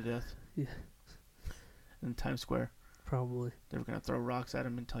stone him to death. Yeah. In Times Square. Probably. They were gonna throw rocks at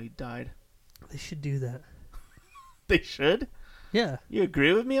him until he died. They should do that. They should? Yeah. You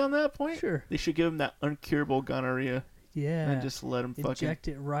agree with me on that point? Sure. They should give him that uncurable gonorrhea. Yeah. And just let him fucking inject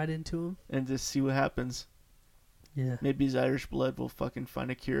it right into him. And just see what happens. Yeah. Maybe his Irish blood will fucking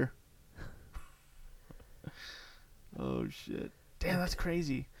find a cure. Oh shit. Damn, that's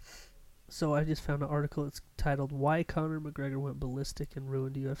crazy. So I just found an article. It's titled "Why Conor McGregor Went Ballistic and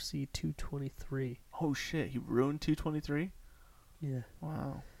Ruined UFC 223." Oh shit, he ruined 223? Yeah.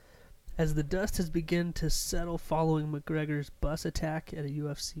 Wow. As the dust has begun to settle following McGregor's bus attack at a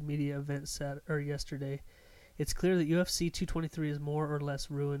UFC media event yesterday, it's clear that UFC 223 is more or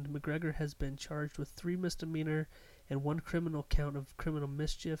less ruined. McGregor has been charged with 3 misdemeanor and 1 criminal count of criminal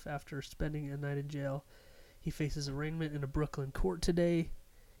mischief after spending a night in jail. He faces arraignment in a Brooklyn court today.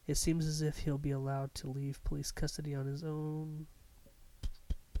 It seems as if he'll be allowed to leave police custody on his own.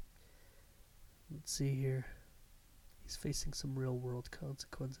 Let's see here. He's facing some real-world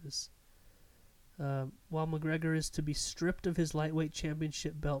consequences. While McGregor is to be stripped of his lightweight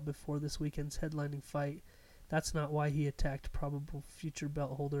championship belt before this weekend's headlining fight, that's not why he attacked probable future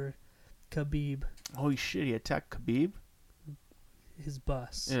belt holder Khabib. Holy shit, he attacked Khabib? His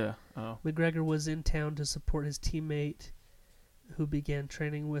bus. Yeah. Oh. McGregor was in town to support his teammate who began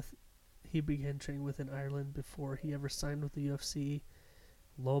training with in Ireland before he ever signed with the UFC.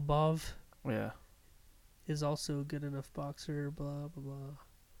 Lobov. Yeah. Is also a good enough boxer, blah, blah, blah.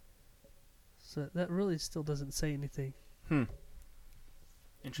 So that really still doesn't say anything.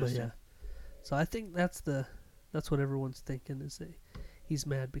 Interesting. But yeah. So I think that's what everyone's thinking is that he's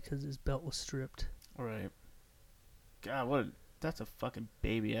mad because his belt was stripped. Right. God, that's a fucking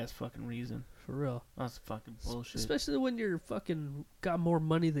baby-ass fucking reason. For real. That's fucking bullshit. Especially when you're fucking got more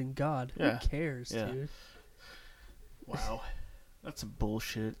money than God. Yeah. Who cares, dude? Wow. That's some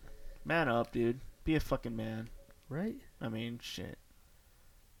bullshit. Man up, dude. Be a fucking man. Right? I mean, shit.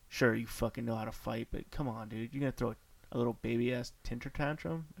 Sure, you fucking know how to fight, but come on, dude. You're gonna throw a little baby-ass temper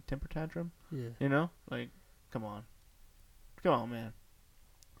tantrum? Yeah. You know? Like, come on. Come on, man.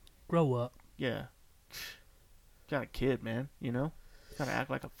 Grow up. Yeah. Got a kid, man, you know? Gotta act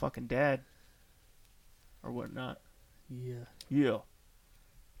like a fucking dad. Or whatnot. Yeah. Yeah.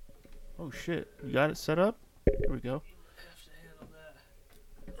 Oh, shit. You got it set up? Here we go. Have to handle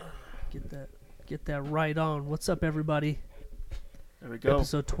that. Get that right on. What's up, everybody? There we go.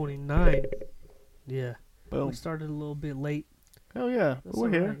 Episode 29. Yeah. Boom. We started a little bit late. Oh, yeah. That's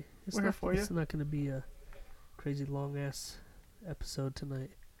We're here. right. We're here for you. It's not going to be a crazy long-ass episode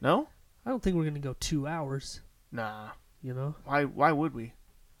tonight. No? I don't think we're going to go 2 hours. Nah. You know? Why would we?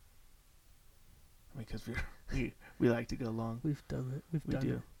 Because we like to go long. We've done it. We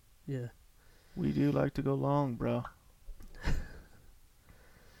do. It. Yeah. We do like to go long, bro.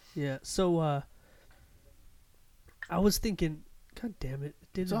 Yeah. So I was thinking, God damn it, it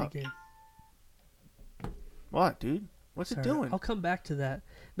did What's it up? again. What, dude? What's it doing? I'll come back to that.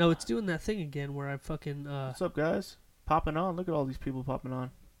 No, it's doing that thing again where I fucking What's up, guys? Popping on. Look at all these people popping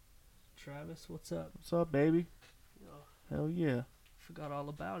on. Travis, what's up? What's up, baby? Oh, Hell yeah. forgot all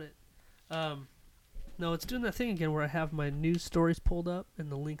about it. No, it's doing that thing again where I have my news stories pulled up and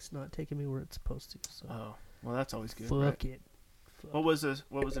the link's not taking me where it's supposed to. So Oh, well, that's always good. fuck right? it. Fuck. What was this?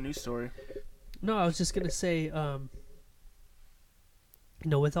 What was the news story? No, I was just gonna say,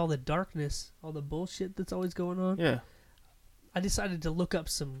 with all the darkness, all the bullshit that's always going on, Yeah. I decided to look up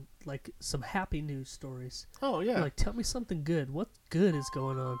some happy news stories. Oh, yeah. Like, tell me something good. What good is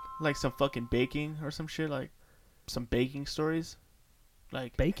going on? Like some fucking baking or some shit? Like some baking stories?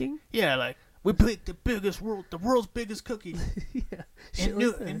 Like Baking? Yeah, like we baked the world's biggest cookie Yeah.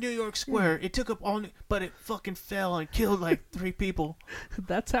 in New York Square. It took up but it fucking fell and killed like 3 people.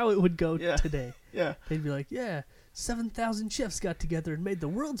 That's how it would go Yeah. today. Yeah. They'd be like, yeah, 7,000 chefs got together and made the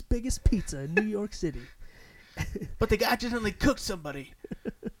world's biggest pizza in New York City. But they accidentally cooked somebody.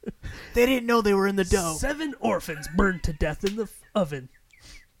 They didn't know they were in the dough. 7 orphans burned to death in the oven.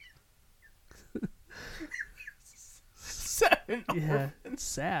 7 Yeah, it's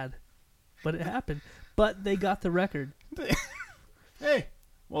sad. But it happened. But they got the record. Hey,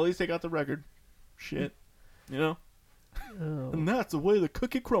 well, at least they got the record. Shit. You know? Oh. And that's the way the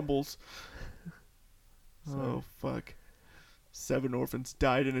cookie crumbles. Oh, fuck. 7 orphans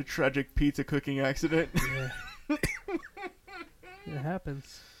died in a tragic pizza cooking accident. Yeah. It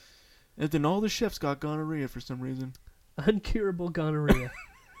happens. And then all the chefs got gonorrhea for some reason. Uncurable gonorrhea.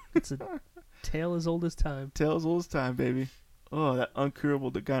 It's a tale as old as time. Tale as old as time, baby. Oh, that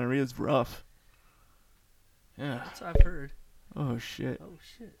uncurable gonorrhea is rough. Yeah. That's what I've heard. Oh, shit. Oh,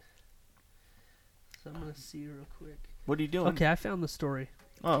 shit. So I'm going to see real quick. What are you doing? Okay, I found the story.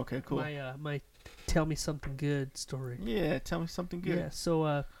 Oh, okay, cool. My tell me something good story. Yeah, tell me something good. Yeah,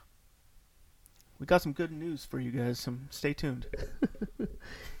 so we got some good news for you guys. Stay tuned.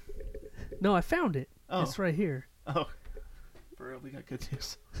 no, I found it. Oh. It's right here. Oh. For real, we got good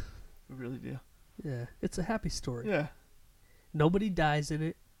news. We really do. Yeah, it's a happy story. Yeah. Nobody dies in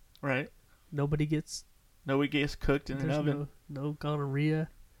it. Right. Nobody gets cooked in an oven. No gonorrhea.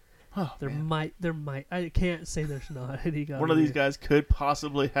 Oh, there man. might. I can't say there's not any gonorrhea. One of these guys could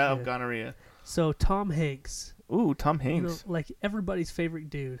possibly have gonorrhea. So Tom Hanks. Ooh, Tom Hanks. You know, like everybody's favorite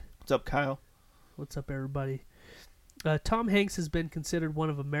dude. What's up, Kyle? What's up, everybody? Tom Hanks has been considered one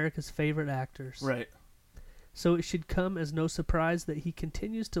of America's favorite actors. Right. So it should come as no surprise that he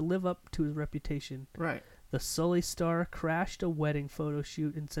continues to live up to his reputation. Right. The Sully star crashed a wedding photo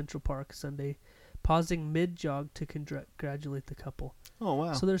shoot in Central Park Sunday, pausing mid-jog to congratulate the couple. Oh,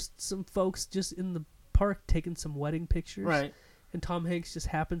 wow. So there's some folks just in the park taking some wedding pictures. Right. And Tom Hanks just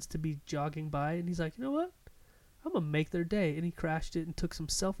happens to be jogging by, and he's like, you know what? I'm going to make their day. And he crashed it and took some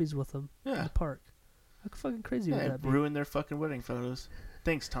selfies with them in the park. How fucking crazy would that be? Ruined their fucking wedding photos.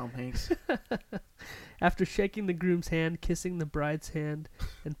 Thanks, Tom Hanks. After shaking the groom's hand, kissing the bride's hand,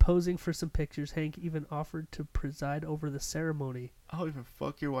 and posing for some pictures, Hank even offered to preside over the ceremony. I'll even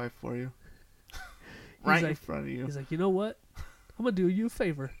fuck your wife for you. In front of you. He's like, you know what? I'm going to do you a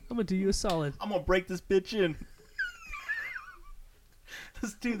favor. I'm going to do you a solid. I'm going to break this bitch in.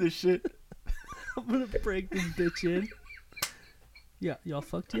 Let's do this shit. I'm going to break this bitch in. Yeah, y'all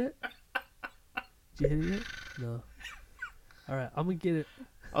fucked yet? Did you hit it yet? No. All right, I'm going to get it.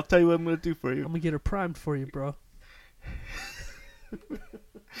 I'll tell you what I'm going to do for you. I'm going to get her primed for you, bro.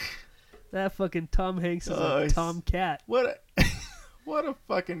 That fucking Tom Hanks is a tomcat. What a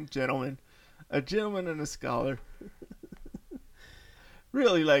fucking gentleman. A gentleman and a scholar.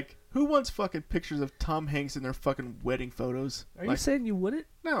 Really, like, who wants fucking pictures of Tom Hanks in their fucking wedding photos? Are you saying you wouldn't?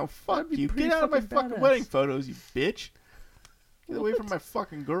 No, fuck That'd be you. pretty Get out of my fucking badass. wedding photos, you bitch. Get away from my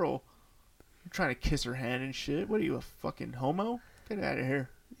fucking girl. You're trying to kiss her hand and shit. What are you, a fucking homo? Get out of here.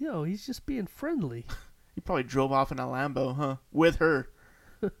 Yo, he's just being friendly. You probably drove off in a Lambo, huh? With her.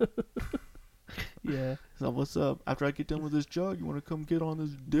 Yeah. So what's up? After I get done with this jog, you want to come get on this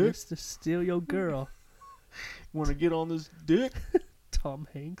dick? Just to steal your girl. You want to get on this dick? Tom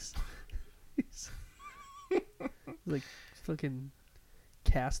Hanks. He's like fucking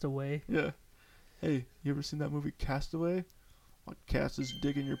Castaway. Yeah. Hey, you ever seen that movie Castaway? I'll cast his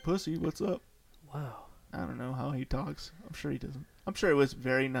dick in your pussy. What's up? Wow. I don't know how he talks. I'm sure he doesn't. I'm sure it was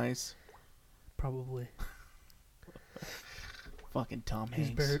very nice. Probably. Fucking Tom He's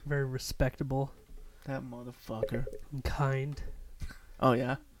Hanks. very, very respectable. That motherfucker. And kind. Oh,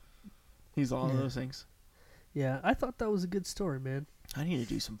 yeah? He's all of those things. Yeah, I thought that was a good story, man. I need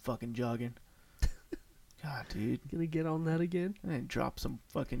to do some fucking jogging. God, dude. Gonna get on that again? And drop some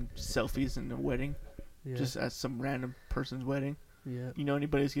fucking selfies in the wedding. Yeah. Just at some random person's wedding. Yeah. You know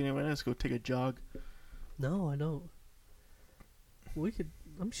anybody's getting a wedding? Let's go take a jog. No, I don't. We could,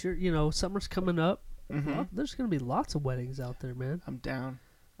 I'm sure, you know, summer's coming up. Mm-hmm. There's gonna be lots of weddings out there, man. I'm down.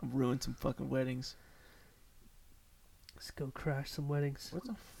 I'm ruining some fucking weddings. Let's go crash some weddings. What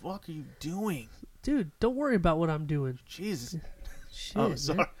the fuck are you doing? Dude, don't worry about what I'm doing. Jesus. Shit, Oh,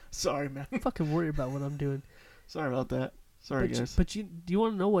 man. sorry, man. Don't fucking worry about what I'm doing. Sorry about that. Sorry, guys. But do you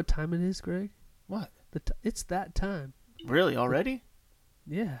want to know what time it is, Greg? What? It's that time. Really? Already?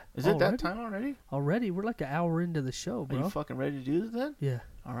 Yeah. Is it that time already? Already? We're like an hour into the show, bro. Are you fucking ready to do this then? Yeah.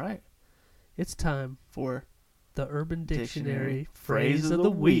 All right. It's time For the Urban Dictionary Phrase of the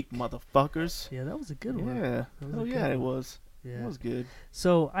Week, motherfuckers. Yeah, that was a good one. Yeah. Oh, yeah, it was. Yeah. It was good.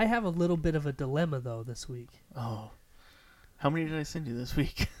 So I have a little bit of a dilemma, though, this week. Oh. How many did I send you this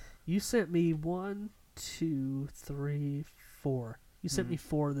week? You sent me 1, 2, 3, 4. You sent me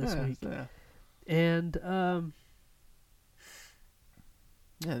 4 this week. Yeah. And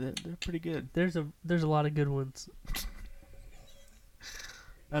yeah, they're pretty good. there's a lot of good ones.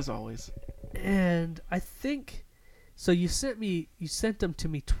 As always. And I think so you sent them to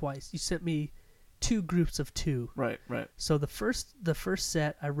me twice. You sent me 2 groups of 2. Right. So the first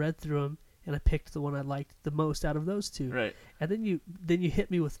set I read through them and I picked the one I liked the most out of those 2. Right. And then you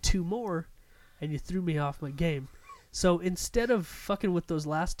hit me with 2 more and you threw me off my game. So instead of fucking with those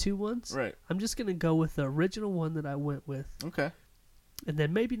last 2 ones, Right. I'm just going to go with the original one that I went with. Okay. And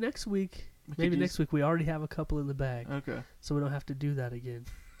then maybe next week we already have a couple in the bag. Okay. So we don't have to do that again.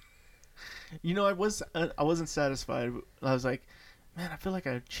 You know, I wasn't satisfied. I was like, man, I feel like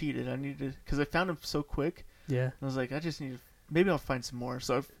I cheated. I needed, because I found him so quick. Yeah. I was like, I just need, maybe I'll find some more.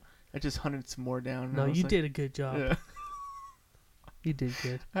 So I just hunted some more down. No, you did a good job. Yeah. You did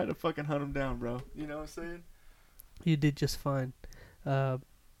good. I had to fucking hunt him down, bro. You know what I'm saying? You did just fine.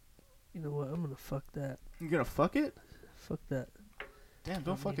 You know what? I'm gonna fuck that. You gonna fuck it? Fuck that. Damn,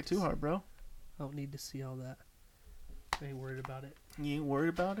 don't fuck it too hard, bro. I don't need to see all that. I ain't worried about it. You ain't worried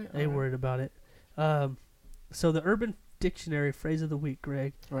about it? I ain't worried about it. So the Urban Dictionary phrase of the week,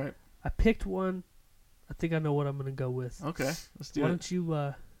 Greg. Right. I picked one. I think I know what I'm gonna go with. Okay, let's do Why it.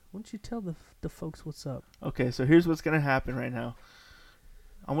 don't you tell the folks what's up? Okay, so here's what's gonna happen right now.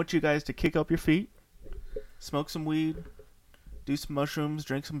 I want you guys to kick up your feet, smoke some weed, do some mushrooms,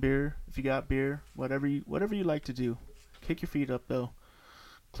 drink some beer if you got beer, whatever you like to do. Kick your feet up though.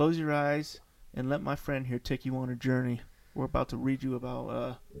 Close your eyes and let my friend here take you on a journey. We're about to read you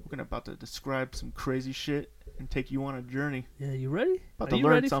about about to describe some crazy shit and take you on a journey. Yeah, you ready? About Are to you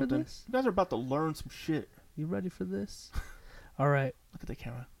learn ready something. for this? You guys are about to learn some shit. You ready for this? All right. Look at the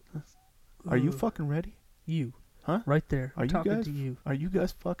camera. Are you fucking ready? You. Huh? Right there. Are I'm you talking guys? to you. Are you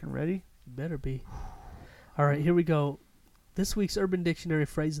guys fucking ready? You better be. All right, here we go. This week's Urban Dictionary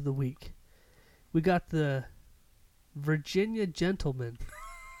phrase of the week. We got the Virginia gentleman.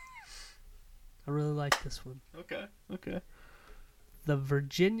 I really like this one. Okay. Okay. The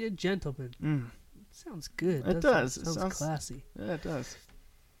Virginia gentleman. Sounds good. It does. It sounds classy. Yeah, it does.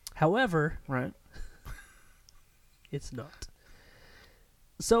 However, Right. it's not.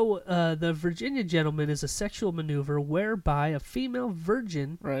 So, the Virginia gentleman is a sexual maneuver whereby a female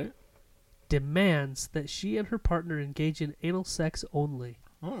virgin Right. demands that she and her partner engage in anal sex only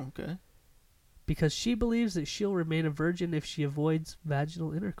Oh, okay. because she believes that she'll remain a virgin if she avoids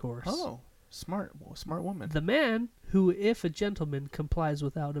vaginal intercourse. Oh, smart woman. The man, who, if a gentleman, complies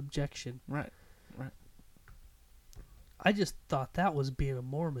without objection. Right. I just thought that was being a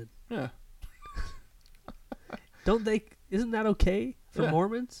Mormon. Yeah. Isn't that okay for Yeah.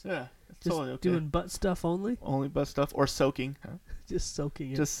 Mormons? Yeah. It's Just totally okay. doing butt stuff only? Only butt stuff or soaking. Huh? Just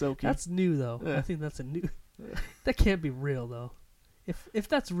soaking it. Just soaking. That's new, though. Yeah. I think that's a new... That can't be real, though. If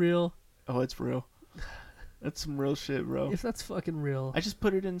that's real... Oh, it's real. That's some real shit, bro. If that's fucking real... I just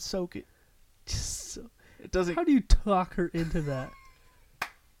put it in soak it. Just It doesn't. How do you talk her into that?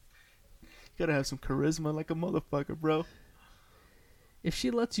 You gotta have some charisma like a motherfucker, bro. If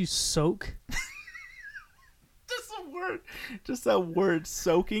she lets you soak... Just that word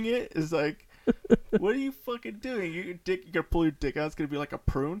soaking it is like, what are you fucking doing? You gotta pull your dick out. It's gonna be like a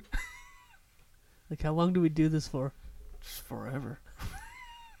prune. Like, how long do we do this for? Just forever.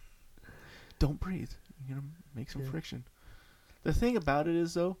 Don't breathe. You're gonna make some Yeah. friction. The thing about it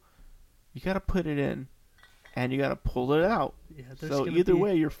is, though, you gotta put it in, and you gotta pull it out. Yeah, So either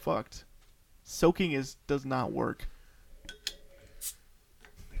way, you're fucked. Soaking does not work.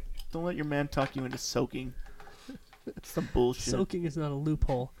 Don't let your man talk you into soaking. It's some bullshit. Soaking is not a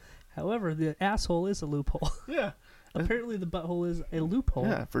loophole. However, the asshole is a loophole. Yeah. Apparently, the butthole is a loophole.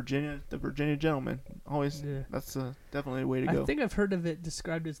 Yeah, the Virginia gentleman. Always, Yeah. that's definitely a way to go. I think I've heard of it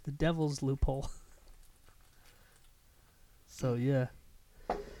described as the devil's loophole. So, yeah.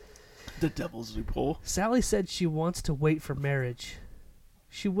 The devil's loophole. Sally said she wants to wait for marriage.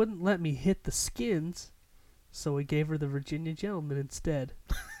 She wouldn't let me hit the skins, so we gave her the Virginia gentleman instead.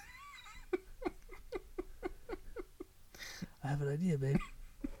 I have an idea, babe.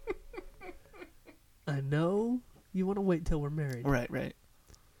 I know you want to wait till we're married. Right.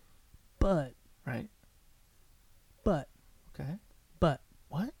 But. Okay. But.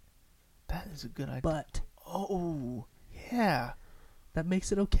 What? That is a good idea. But. Oh, yeah. That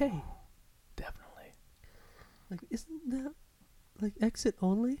makes it okay. Definitely. Like, isn't that, like, exit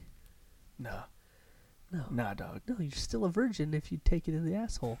only? No. No. Nah, dog. No, you're still a virgin if you take it in the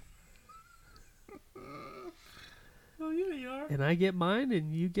asshole. Oh, yeah, you are. And I get mine,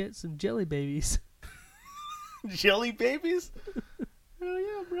 and you get some jelly babies. Jelly babies? Oh,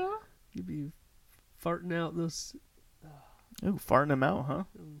 yeah, bro. You'd be farting out those Ooh, farting them out, huh?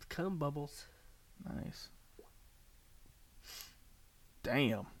 cum bubbles. Nice.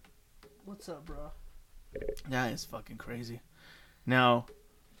 Damn. What's up, bro? That is fucking crazy. Now,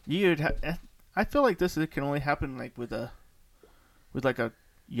 I feel like this can only happen like with a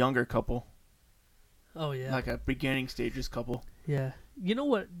younger couple, Oh yeah. like a beginning stages couple. Yeah. You know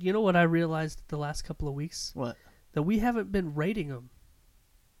what I realized the last couple of weeks? What? That we haven't been rating them.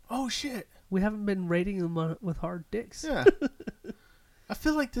 Oh shit. We haven't been rating them with hard dicks. Yeah. I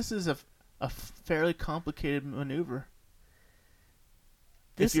feel like this is a fairly complicated maneuver.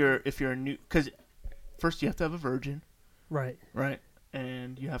 If you're new, because first you have to have a virgin, Right. right?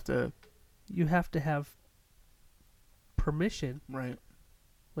 And you have to... You have to have permission. Right.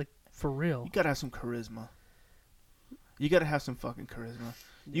 Like, for real. You gotta have some charisma. You gotta have some fucking charisma.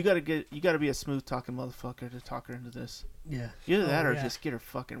 You gotta be a smooth talking motherfucker to talk her into this. Yeah. Either that or yeah. just get her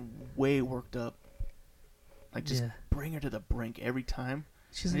fucking way worked up. Like, just bring her to the brink every time.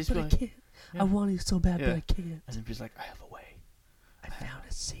 She's And like, just but be I like, can't. yeah. I want you so bad, Yeah. but I can't. And then she's like, I have a way. I found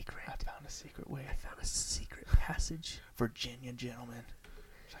a secret. I found a secret way. I found a secret passage. Virginia gentleman.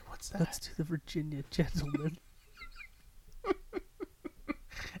 She's like, what's that? Let's do the Virginia gentleman.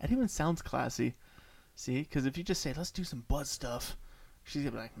 It even sounds classy. See? Because if you just say, let's do some buzz stuff, she's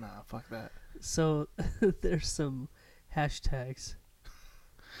going to be like, nah, fuck that. So, there's some hashtags.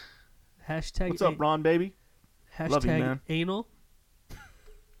 Hashtag What's up, Ron, baby? Love you, hashtag man. anal.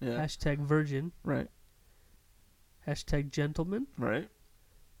 Yeah. Hashtag virgin. Right. Hashtag gentleman. Right.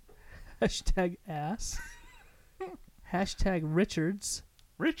 Hashtag ass. Hashtag Richards.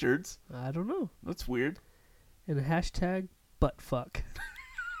 Richards? I don't know. That's weird. And hashtag buttfuck.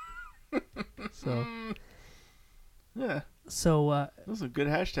 So, Yeah. so Those are good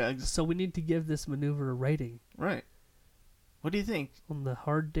hashtags. so we need to give this maneuver a rating Right. What do you think? on the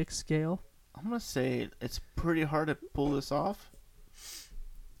hard dick scale. I'm going to say it's pretty hard to pull this off.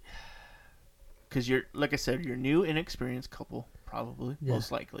 Because you're, like I said, you're a new, inexperienced couple, probably. Yeah.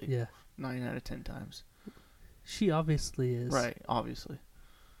 Most likely. Yeah. 9 out of 10 times. She obviously is. Right, obviously.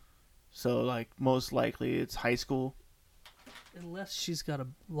 So, like, most likely it's high school. Unless she's got a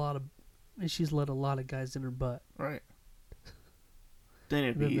lot of, she's let a lot of guys in her butt. Right. Then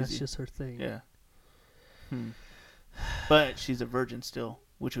it'd And be then that's easy. just her thing. Yeah. But she's a virgin still,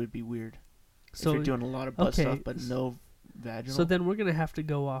 which would be weird. So if you're doing a lot of butt okay, stuff, but no vaginal. So then we're gonna have to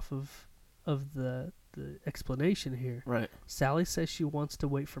go off of the explanation here. Right. Sally says she wants to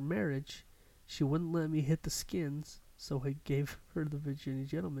wait for marriage. She wouldn't let me hit the skins, so I gave her the Virginia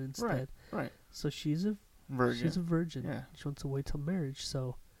gentleman instead. Right. Right. So she's a Virgin. She's a virgin. Yeah. She wants to wait till marriage.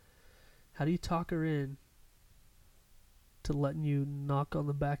 So, how do you talk her in to letting you knock on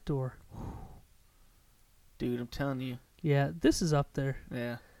the back door? Dude, I'm telling you. Yeah, this is up there.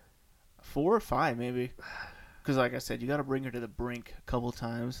 Yeah. 4 or 5, maybe. Because, like I said, you got to bring her to the brink a couple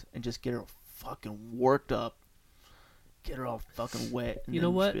times and just get her fucking worked up. Get her all fucking wet. And You then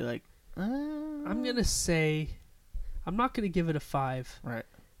know what? Just be like, I'm gonna say, I'm not gonna give it a 5. Right.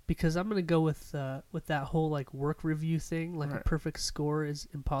 Because I'm gonna go with that whole like work review thing. Like Right. a perfect score is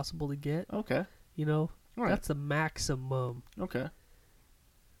impossible to get. Okay. You know, Right. that's the maximum. Okay.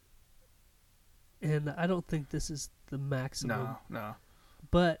 And I don't think this is the maximum. No.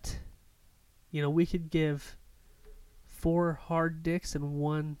 But, you know, we could give 4 hard dicks and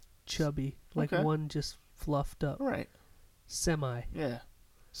 1 chubby. Like Okay. 1 just fluffed up. All right. Semi. Yeah.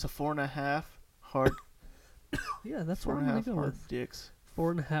 So 4.5 hard. Yeah, that's Four what and I'm a going to half go hard with. dicks.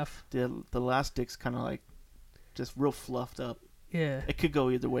 4.5. The last dick's kind of like just real fluffed up. Yeah. It could go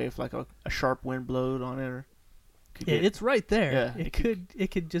either way if like a sharp wind blowed on it. Or could Yeah, get- it's right there. Yeah, It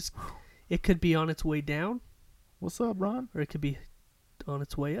it could be on its way down, What's up, Ron? or it could be on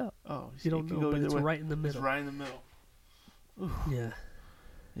its way up. Oh, You don't it could know, go but either it's way. right in the It's middle. right in the middle. Yeah.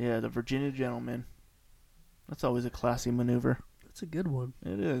 Yeah, the Virginia gentleman. That's always a classy maneuver. That's a good one.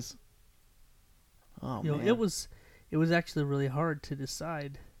 It is. Oh, You know, man. it was actually really hard to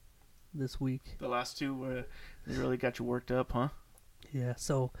decide this week. The last two were they really got you worked up, huh? Yeah,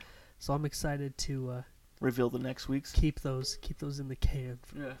 so I'm excited to Reveal the next week's. keep those in the can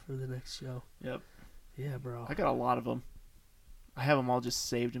Yeah. for the next show. Yep. Yeah, bro. I got a lot of them. I have them all just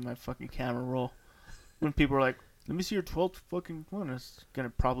saved in my fucking camera roll. When people are like, "Let me see your 12th fucking one," it's gonna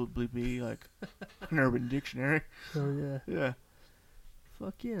probably be like an Urban Dictionary. Oh yeah. Yeah.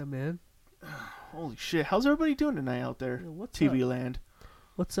 Fuck yeah, man. Holy shit! How's everybody doing tonight out there? Yeah, what's TV up? land.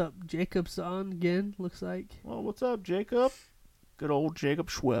 What's up? Jacob's on again, looks like. Well, what's up, Jacob? Good old Jacob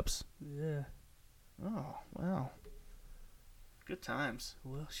Schweppes. Yeah. Oh, wow. Good times.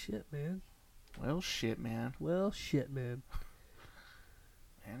 Well, shit, man. Well, shit, man. Well, shit, man.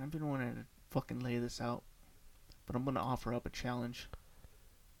 Man, I've been wanting to fucking lay this out, but I'm gonna offer up a challenge.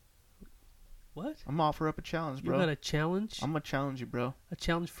 What? I'm gonna offer up a challenge, You bro. got a challenge? I'm gonna challenge you, bro. A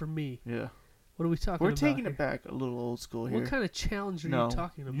challenge for me. Yeah. What are we talking We're about? taking here? it back a little old school here. What kind of challenge are no, you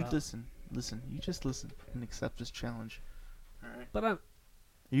talking about? you listen. You just listen and accept this challenge. All right. But I'm.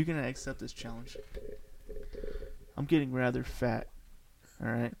 You're gonna accept this challenge. I'm getting rather fat. All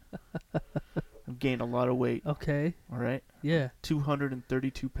right. I've gained a lot of weight. Okay. All right. Yeah.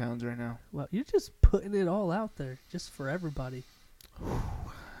 232 pounds right now. Well, you're just putting it all out there, just for everybody.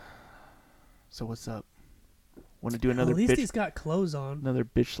 So what's up? Want to do another At least bitch? he's got clothes on. Another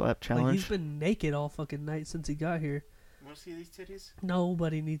bitch slap Like challenge? he's been naked all fucking night since he got here. want to see these titties?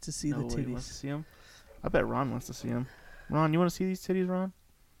 Nobody needs to see Nobody the titties. wants to see them. I bet Ron wants to see them. Ron, you want to see these titties, Ron?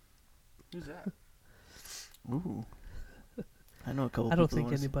 Who's that? Ooh. I know a couple. I don't people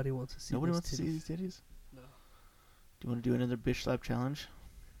think anybody wants to see. Nobody those wants to see titties. these titties. No. Do you want to do another bitch slap challenge?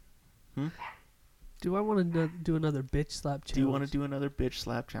 Do I want to do another bitch slap challenge? Do you want to do another bitch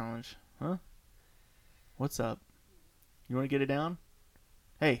slap challenge? Huh? What's up? You want to get it down?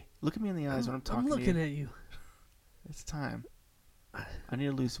 Hey, look at me in the eyes when I'm talking I'm to looking you. at you. It's time. I need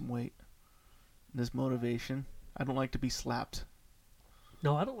to lose some weight. This motivation. I don't like to be slapped.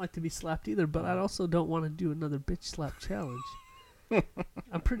 No, I don't like to be slapped either, but I also don't want to do another bitch slap challenge.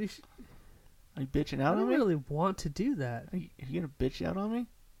 I'm pretty sure. Are you bitching I out on don't me? really want to do that. Are you going to bitch out on me?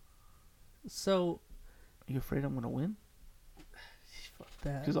 So, Are you afraid I'm going to win? fuck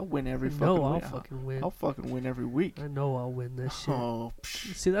that. Because I'll win every I fucking know week. I'll fucking win. I'll fucking win every week. I know I'll win this shit. Oh,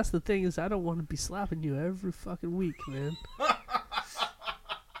 psh. See, that's the thing is I don't want to be slapping you every fucking week, man.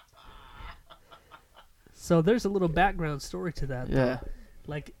 So there's a little background story to that. Yeah. Though.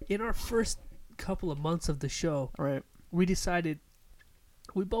 Like in our first couple of months of the show, All right. we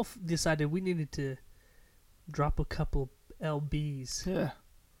both decided we needed to drop a couple LBs. Yeah.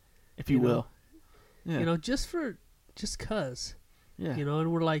 If you You know, will. Yeah. You know, just cause. Yeah. You know,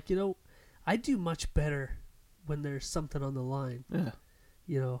 and we're like, I do much better when there's something on the line. Yeah.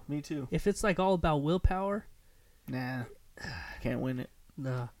 You know, Me too. if it's like all about willpower, Nah. Can't win it.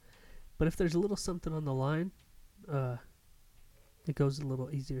 nah. But if there's a little something on the line, it goes a little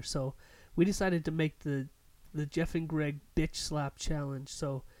easier. So we decided to make the Jeff and Greg bitch slap challenge.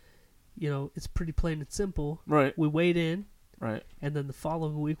 So, it's pretty plain and simple. Right. We weighed in, Right. and then the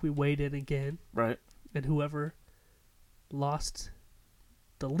following week we weighed in again, Right. and whoever lost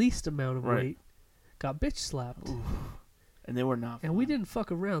the least amount of Right. weight got bitch slapped. Ooh. And they were not. And we didn't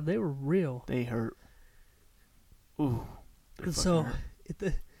fuck around. They were real. They hurt. Ooh. They And fucking so hurt.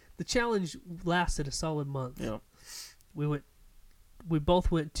 the challenge lasted a solid month. Yep. We both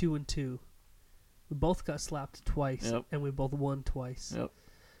went 2-2. We both got slapped twice, Yep. and we both won twice. Yep.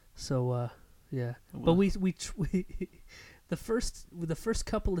 So yeah. But we the first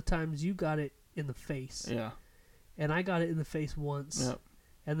couple of times you got it in the face, Yeah. and I got it in the face once, Yep.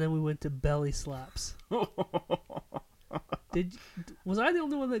 and then we went to belly slaps. Was I the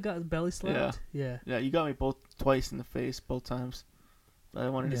only one that got belly slapped? Yeah. Yeah, you got me twice in the face, both times. I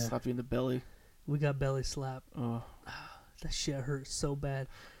wanted to Yeah. slap you in the belly. We got belly slapped. Oh. That shit hurt so bad.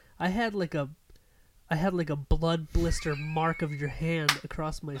 I had like a blood blister mark of your hand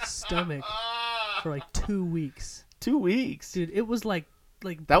across my stomach for like 2 weeks. 2 weeks. Dude, it was like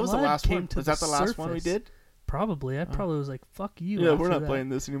That was the blood last came one. to Was that the last one we surface. did? Probably. I probably was like, fuck you. Yeah, after we're not that. playing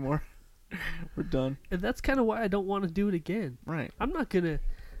this anymore. We're done. And that's kind of why I don't want to do it again. Right. I'm not gonna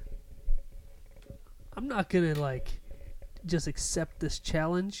like just accept this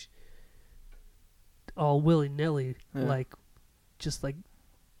challenge all willy-nilly, Yeah. like just like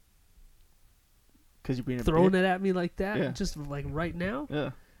Because you're being a throwing bitch. it at me like that, Yeah. just like right now.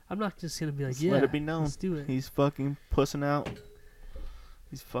 Yeah. I'm not just gonna be like, Just yeah, let it be known. let's do it. He's fucking pussing out.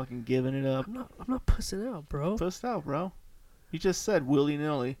 He's fucking giving it up. I'm not pussing out, bro. Pussed out, bro. You just said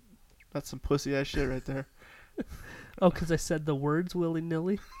willy-nilly. That's some pussy-ass shit right there. Oh, because I said the words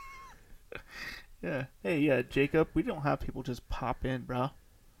willy-nilly. Yeah. Hey, yeah, Jacob, we don't have people just pop in, bro.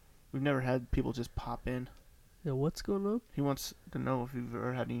 We've never had people just pop in. Yeah, what's going on? He wants to know if you've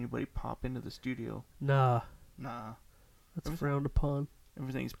ever had anybody pop into the studio. Nah, Nah. that's frowned upon.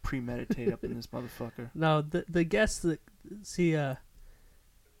 Everything's premeditated up in this motherfucker. No, the guests that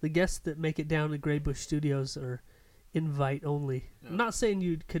the guests that make it down to Greybush Studios are invite only. Yeah. I'm not saying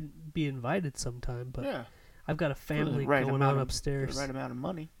you couldn't be invited sometime, but Yeah. I've got a family right going amount on of- upstairs. The right amount of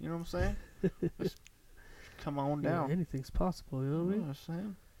money. You know what I'm saying? Just come on Yeah, down. anything's possible, you know what I You know mean? what I'm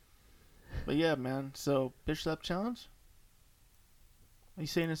saying? But yeah, man. So, bitch slap challenge? Are you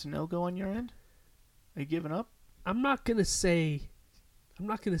saying it's a no-go on your end? Are you giving up? I'm not gonna say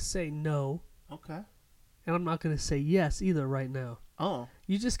no, Okay. and I'm not gonna say yes either right now. Oh.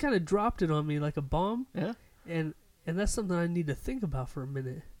 You just kind of dropped it on me like a bomb, Yeah? and that's something I need to think about for a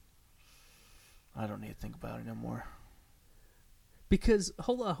minute. I don't need to think about it no more. Because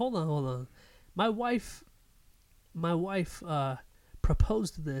hold on. My wife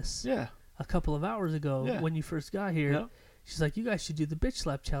proposed this Yeah. a couple of hours ago Yeah. when you first got here. Yep. She's like, you guys should do the bitch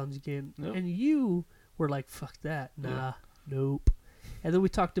slap challenge again. Yep. And you were like, fuck that. Nah, Yeah. nope. And then we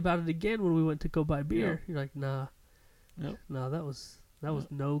talked about it again when we went to go buy beer. Yep. You're like, nah. Yep. No, that was Yep.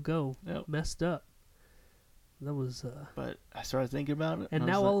 no go. Yep. Messed up. That was But I started thinking about it. and I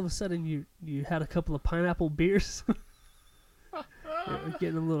now was all of a sudden you had a couple of pineapple beers. You're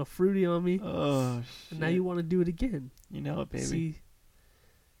getting a little fruity on me. Oh, shit. And now you want to do it again. You know it, baby. See,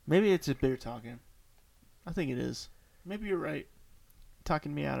 Maybe it's a bitter talking. I think it is. Maybe you're right.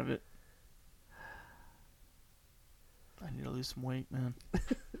 Talking me out of it. I need to lose some weight, man.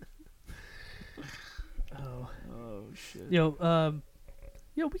 oh shit.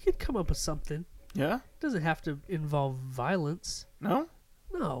 We could come up with something. Yeah? It doesn't have to involve violence. No?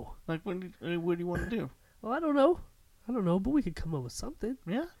 No. Like, what do you want to do? Well, I don't know, but we could come up with something.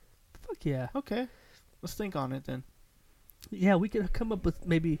 Yeah? Fuck yeah. Okay. Let's think on it then. Yeah, we could come up with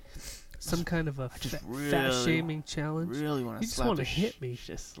maybe some kind of a fat shaming challenge. Really want to You just slap want to hit me.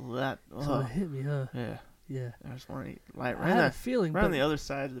 Just slap. Just want to hit me, huh? Yeah. Yeah. I just want to eat right I had a feeling, right on but, the other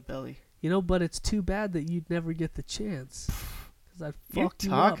side of the belly. but it's too bad that you'd never get the chance. Because I'd You're fuck you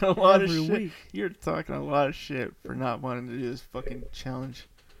talking up a lot of every shit. week. You're talking a lot of shit for not wanting to do this fucking challenge.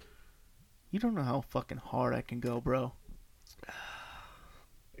 You don't know how fucking hard I can go, bro.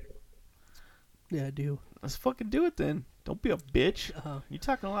 Yeah, I do. Let's fucking do it then. Don't be a bitch. Uh-huh. You're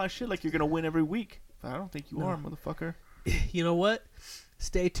talking a lot of shit like you're gonna win every week. But I don't think you No. are, motherfucker. You know what?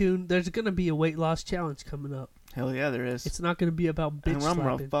 Stay tuned. There's going to be a weight loss challenge coming up. Hell yeah, there is. It's not going to be about bitch and I'm slapping.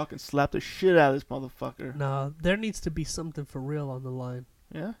 gonna fucking slap the shit out of this motherfucker. No, there needs to be something for real on the line.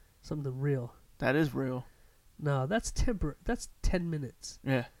 Yeah? Something real. That is real. No, that's temporary. That's 10 minutes.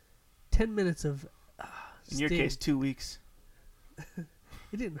 Yeah. 10 minutes of In your sting. case, 2 weeks. It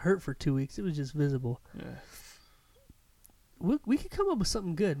didn't hurt for 2 weeks. It was just visible. Yeah. We could come up with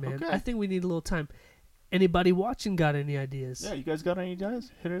something good, man. Okay. I think we need a little time. Anybody watching got any ideas? Yeah, you guys got any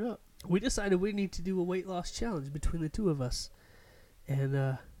ideas? Hit it up. We decided we need to do a weight loss challenge between the two of us.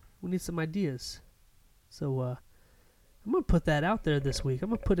 And we need some ideas. So I'm going to put that out there this week. I'm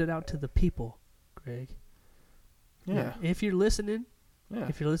going to put it out to the people, Greg. Yeah. If you're listening, Yeah.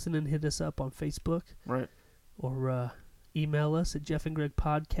 hit us up on Facebook. Right. Or email us at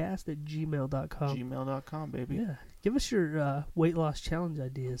jeffandgregpodcast@gmail.com. Gmail.com, baby. Yeah. Give us your weight loss challenge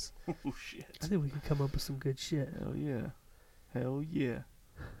ideas. Oh, shit. I think we could come up with some good shit. Hell yeah. Hell yeah.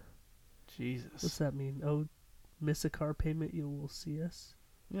 Jesus. What's that mean? Oh, miss a car payment, you will see us?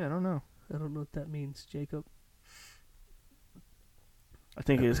 Yeah, I don't know. I don't know what that means, Jacob. I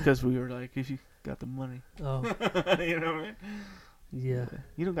think it's because we were like, if you got the money. Oh, You know what I mean? yeah.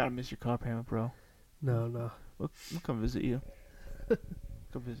 You don't got to miss your car payment, bro. No. We'll come visit you.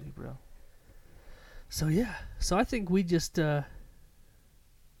 Come visit you, bro. So, yeah. So, I think we just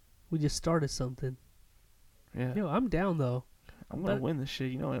started something. Yeah. Yo, I'm down, though. I'm going to win this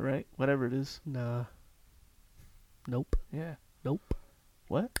shit. You know it, right? Whatever it is. Nah. Nope. Yeah. Nope.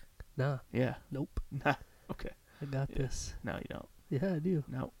 What? Nah. Yeah. Nope. Nah. Okay. I got Yeah. this. No, you don't. Yeah, I do.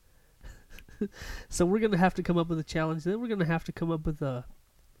 No. So we're gonna have to come up with a challenge. Then we're gonna have to come up with a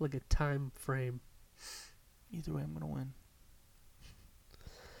time frame. Either way, I'm going to win.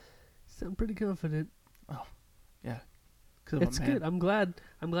 Sound pretty confident. Yeah. It's good. I'm glad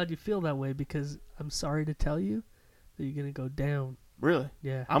you feel that way because I'm sorry to tell you that you're gonna go down. Really?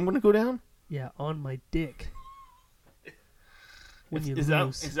 Yeah. I'm going to go down? Yeah, on my dick. When you Is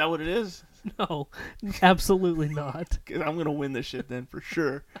lose. that what it is? No, absolutely not. 'Cause I'm going to win this shit then for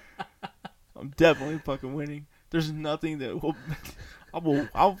sure. I'm definitely fucking winning. There's nothing that will...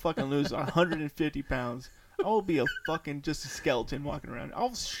 I'll fucking lose 150 pounds. I will be a fucking just a skeleton walking around. I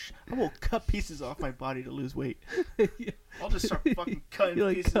will cut pieces off my body to lose weight. I'll just start fucking cutting You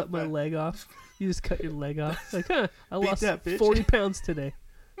pieces cut off my leg off. You just cut your leg off. Like, I Beat lost that, bitch. 40 pounds today.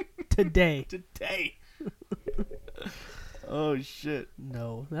 Today. Today. Oh, shit.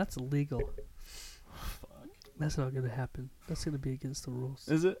 No, that's illegal. Fuck. That's not gonna happen. That's gonna be against the rules.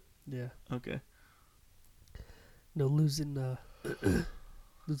 Is it? Yeah. Okay. No losing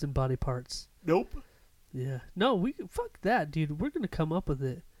losing body parts. Nope. Yeah. No, fuck that, dude. We're gonna come up with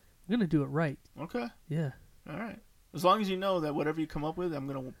it. We're gonna do it right. Okay. Yeah. All right. As long as you know that whatever you come up with, I'm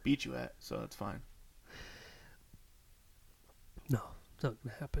going to beat you at, so that's fine. No, it's not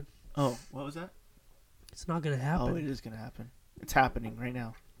gonna happen. Oh, what was that? It's not gonna happen. Oh, it is going to happen. It's happening right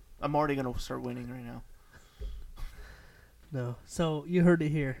now. I'm already going to start winning right now. No. So you heard it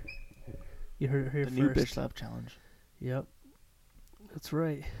here. You heard it here The first. new bitch slap challenge. Yep. That's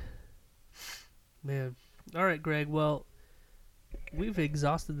right. Man. All right, Greg. Well, we've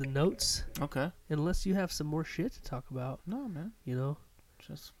exhausted the notes. Okay. Unless you have some more shit to talk about, No, man. you know?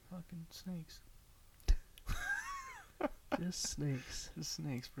 Just fucking snakes. Just snakes. Just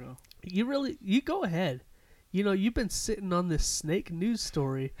snakes, bro. You go ahead. You know, you've been sitting on this snake news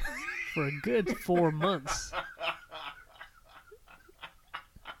story for a good 4 months.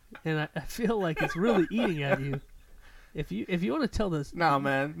 And I feel like it's really eating at you. If you want to tell this, Nah,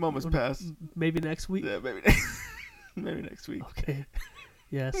 man. Moment's passed. maybe next week. Yeah, baby. Maybe next week. Okay.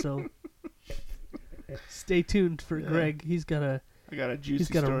 Yeah, so stay tuned for Greg. He's got a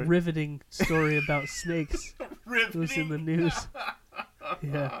story. a riveting story about snakes. It was in the news.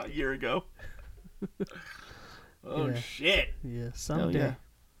 Yeah. A year ago. Oh, Yeah. shit. Yeah,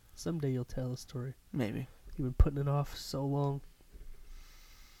 someday you'll tell a story. Maybe. You've been putting it off so long.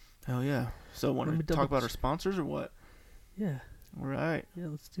 Hell yeah. So, want to talk about our sponsors or what? Yeah. All right. Yeah,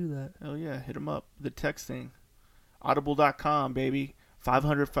 let's do that. Hell yeah. Hit them up. The text thing. Audible.com, baby.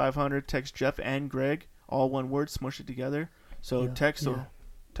 500-500. Text Jeff and Greg. All one word. Smush it together. So, text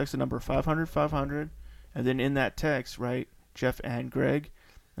the number 500-500. And then in that text, write Jeff and Greg.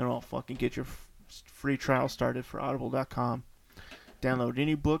 And I'll fucking get your free trial started for Audible.com. Download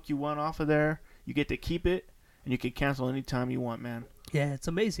any book you want off of there. You get to keep it. And you can cancel anytime you want, man. Yeah, it's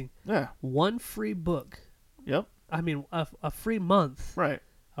amazing. Yeah. One free book. Yep. I mean, a free month. Right.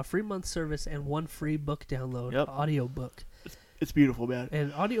 A free month service and one free book download. Yep. Audiobook. It's beautiful, man.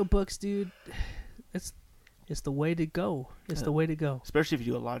 And audiobooks, dude, it's the way to go. It's the way to go. Especially if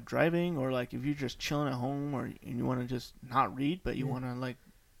you do a lot of driving or like if you're just chilling at home and you want to just not read, but you want to like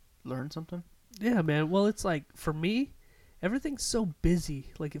learn something. Yeah, man. Well, it's like for me, everything's so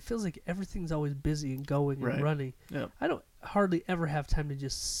busy. Like it feels like everything's always busy and going and running. Yeah. I don't hardly ever have time to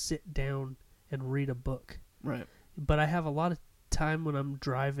just sit down and read a book. Right. But I have a lot of time when I'm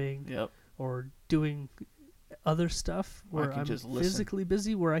driving or doing other stuff where I'm just physically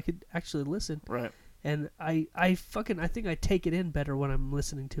busy where I could actually listen. Right. And I think I take it in better when I'm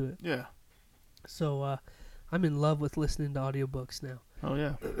listening to it. Yeah. So I'm in love with listening to audiobooks now. Oh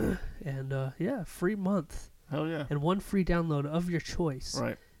yeah. And free month. Hell yeah. And one free download of your choice.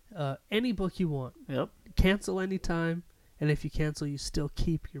 Right. Any book you want. Yep. Cancel anytime, and if you cancel, you still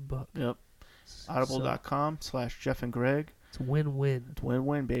keep your book. Yep. Audible.com/Jeff and Greg. It's win-win. It's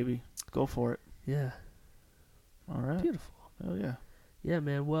win-win, baby. Go for it. Yeah. All right. Beautiful. Hell yeah. Yeah,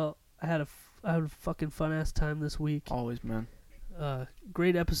 man. Well, I had a fucking fun-ass time this week. Always, man.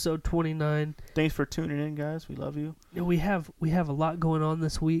 Great episode 29. Thanks for tuning in, guys. We love you. We have a lot going on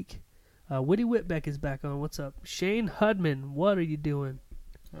this week. Woody Whitbeck is back on. What's up? Shane Hudman, what are you doing?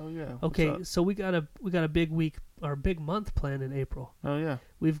 Oh yeah. Okay, so we got a big week or big month planned in April. Oh yeah.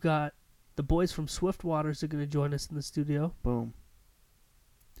 We've got the boys from Swift Waters are going to join us in the studio. Boom.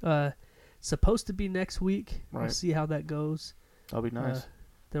 Supposed to be next week. Right. We'll see how that goes. That'll be nice.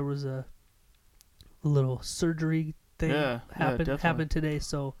 There was a little surgery thing happened today,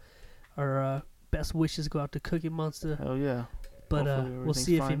 so our best wishes go out to Cookie Monster. Hell yeah. But we'll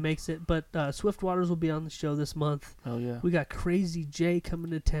see if he makes it. But Swift Waters will be on the show this month. Hell yeah. We got Crazy Jay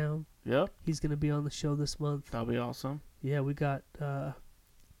coming to town. Yep. He's going to be on the show this month. That'll be awesome. Yeah, we got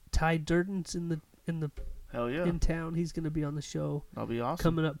Ty Durden's in the Hell yeah. in town. He's going to be on the show. That'll be awesome.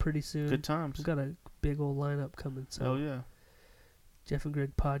 Coming up pretty soon. Good times. We've got a big old lineup coming. So Hell yeah. Jeff and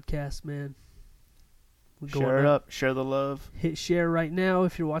Greg podcast, man. Share it up. Share the love. Hit share right now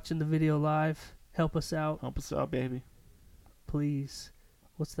if you're watching the video live. Help us out. Help us out, baby. Please.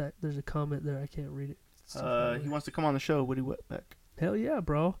 What's that? There's a comment there. I can't read it. He wants to come on the show, Woody Whitbeck. Hell yeah,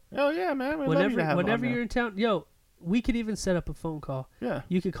 bro. Hell yeah, man. We'd love you to have whenever him on you're in town, yo, we could even set up a phone call. Yeah.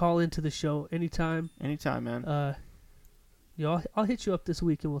 You could call into the show anytime. Anytime, man. I'll hit you up this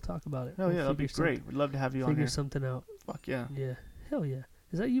week and we'll talk about it. Hell yeah, that'd be great. We'd love to have you on here. Figure something out. Fuck yeah. Yeah. Hell yeah.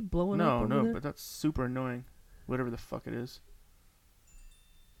 Is that you blowing up over No, there? but that's super annoying. Whatever the fuck it is.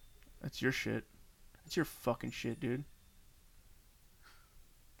 That's your shit. That's your fucking shit, dude.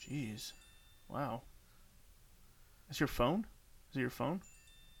 Jeez. Wow. That's your phone? Is it your phone?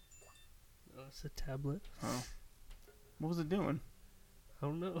 No, it's a tablet. Oh. What was it doing? I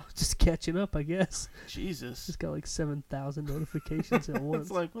don't know. Just catching up, I guess. Jesus. It's got like 7,000 notifications at once.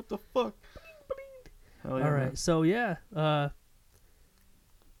 It's like, what the fuck? Hell yeah, all right. man. So, yeah.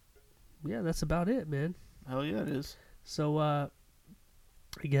 Yeah, that's about it, man. Hell yeah, it is. So, I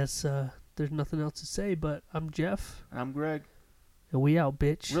guess there's nothing else to say, but I'm Jeff. And I'm Greg. And we out,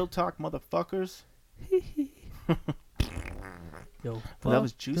 bitch. Real talk, motherfuckers. Yo, Well, that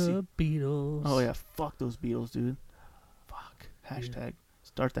was juicy. The Beatles. Oh, yeah. Fuck those Beatles, dude. Fuck. Hashtag.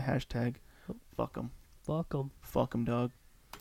 Start the hashtag. Fuck them. Fuck 'em. Fuck them, dog.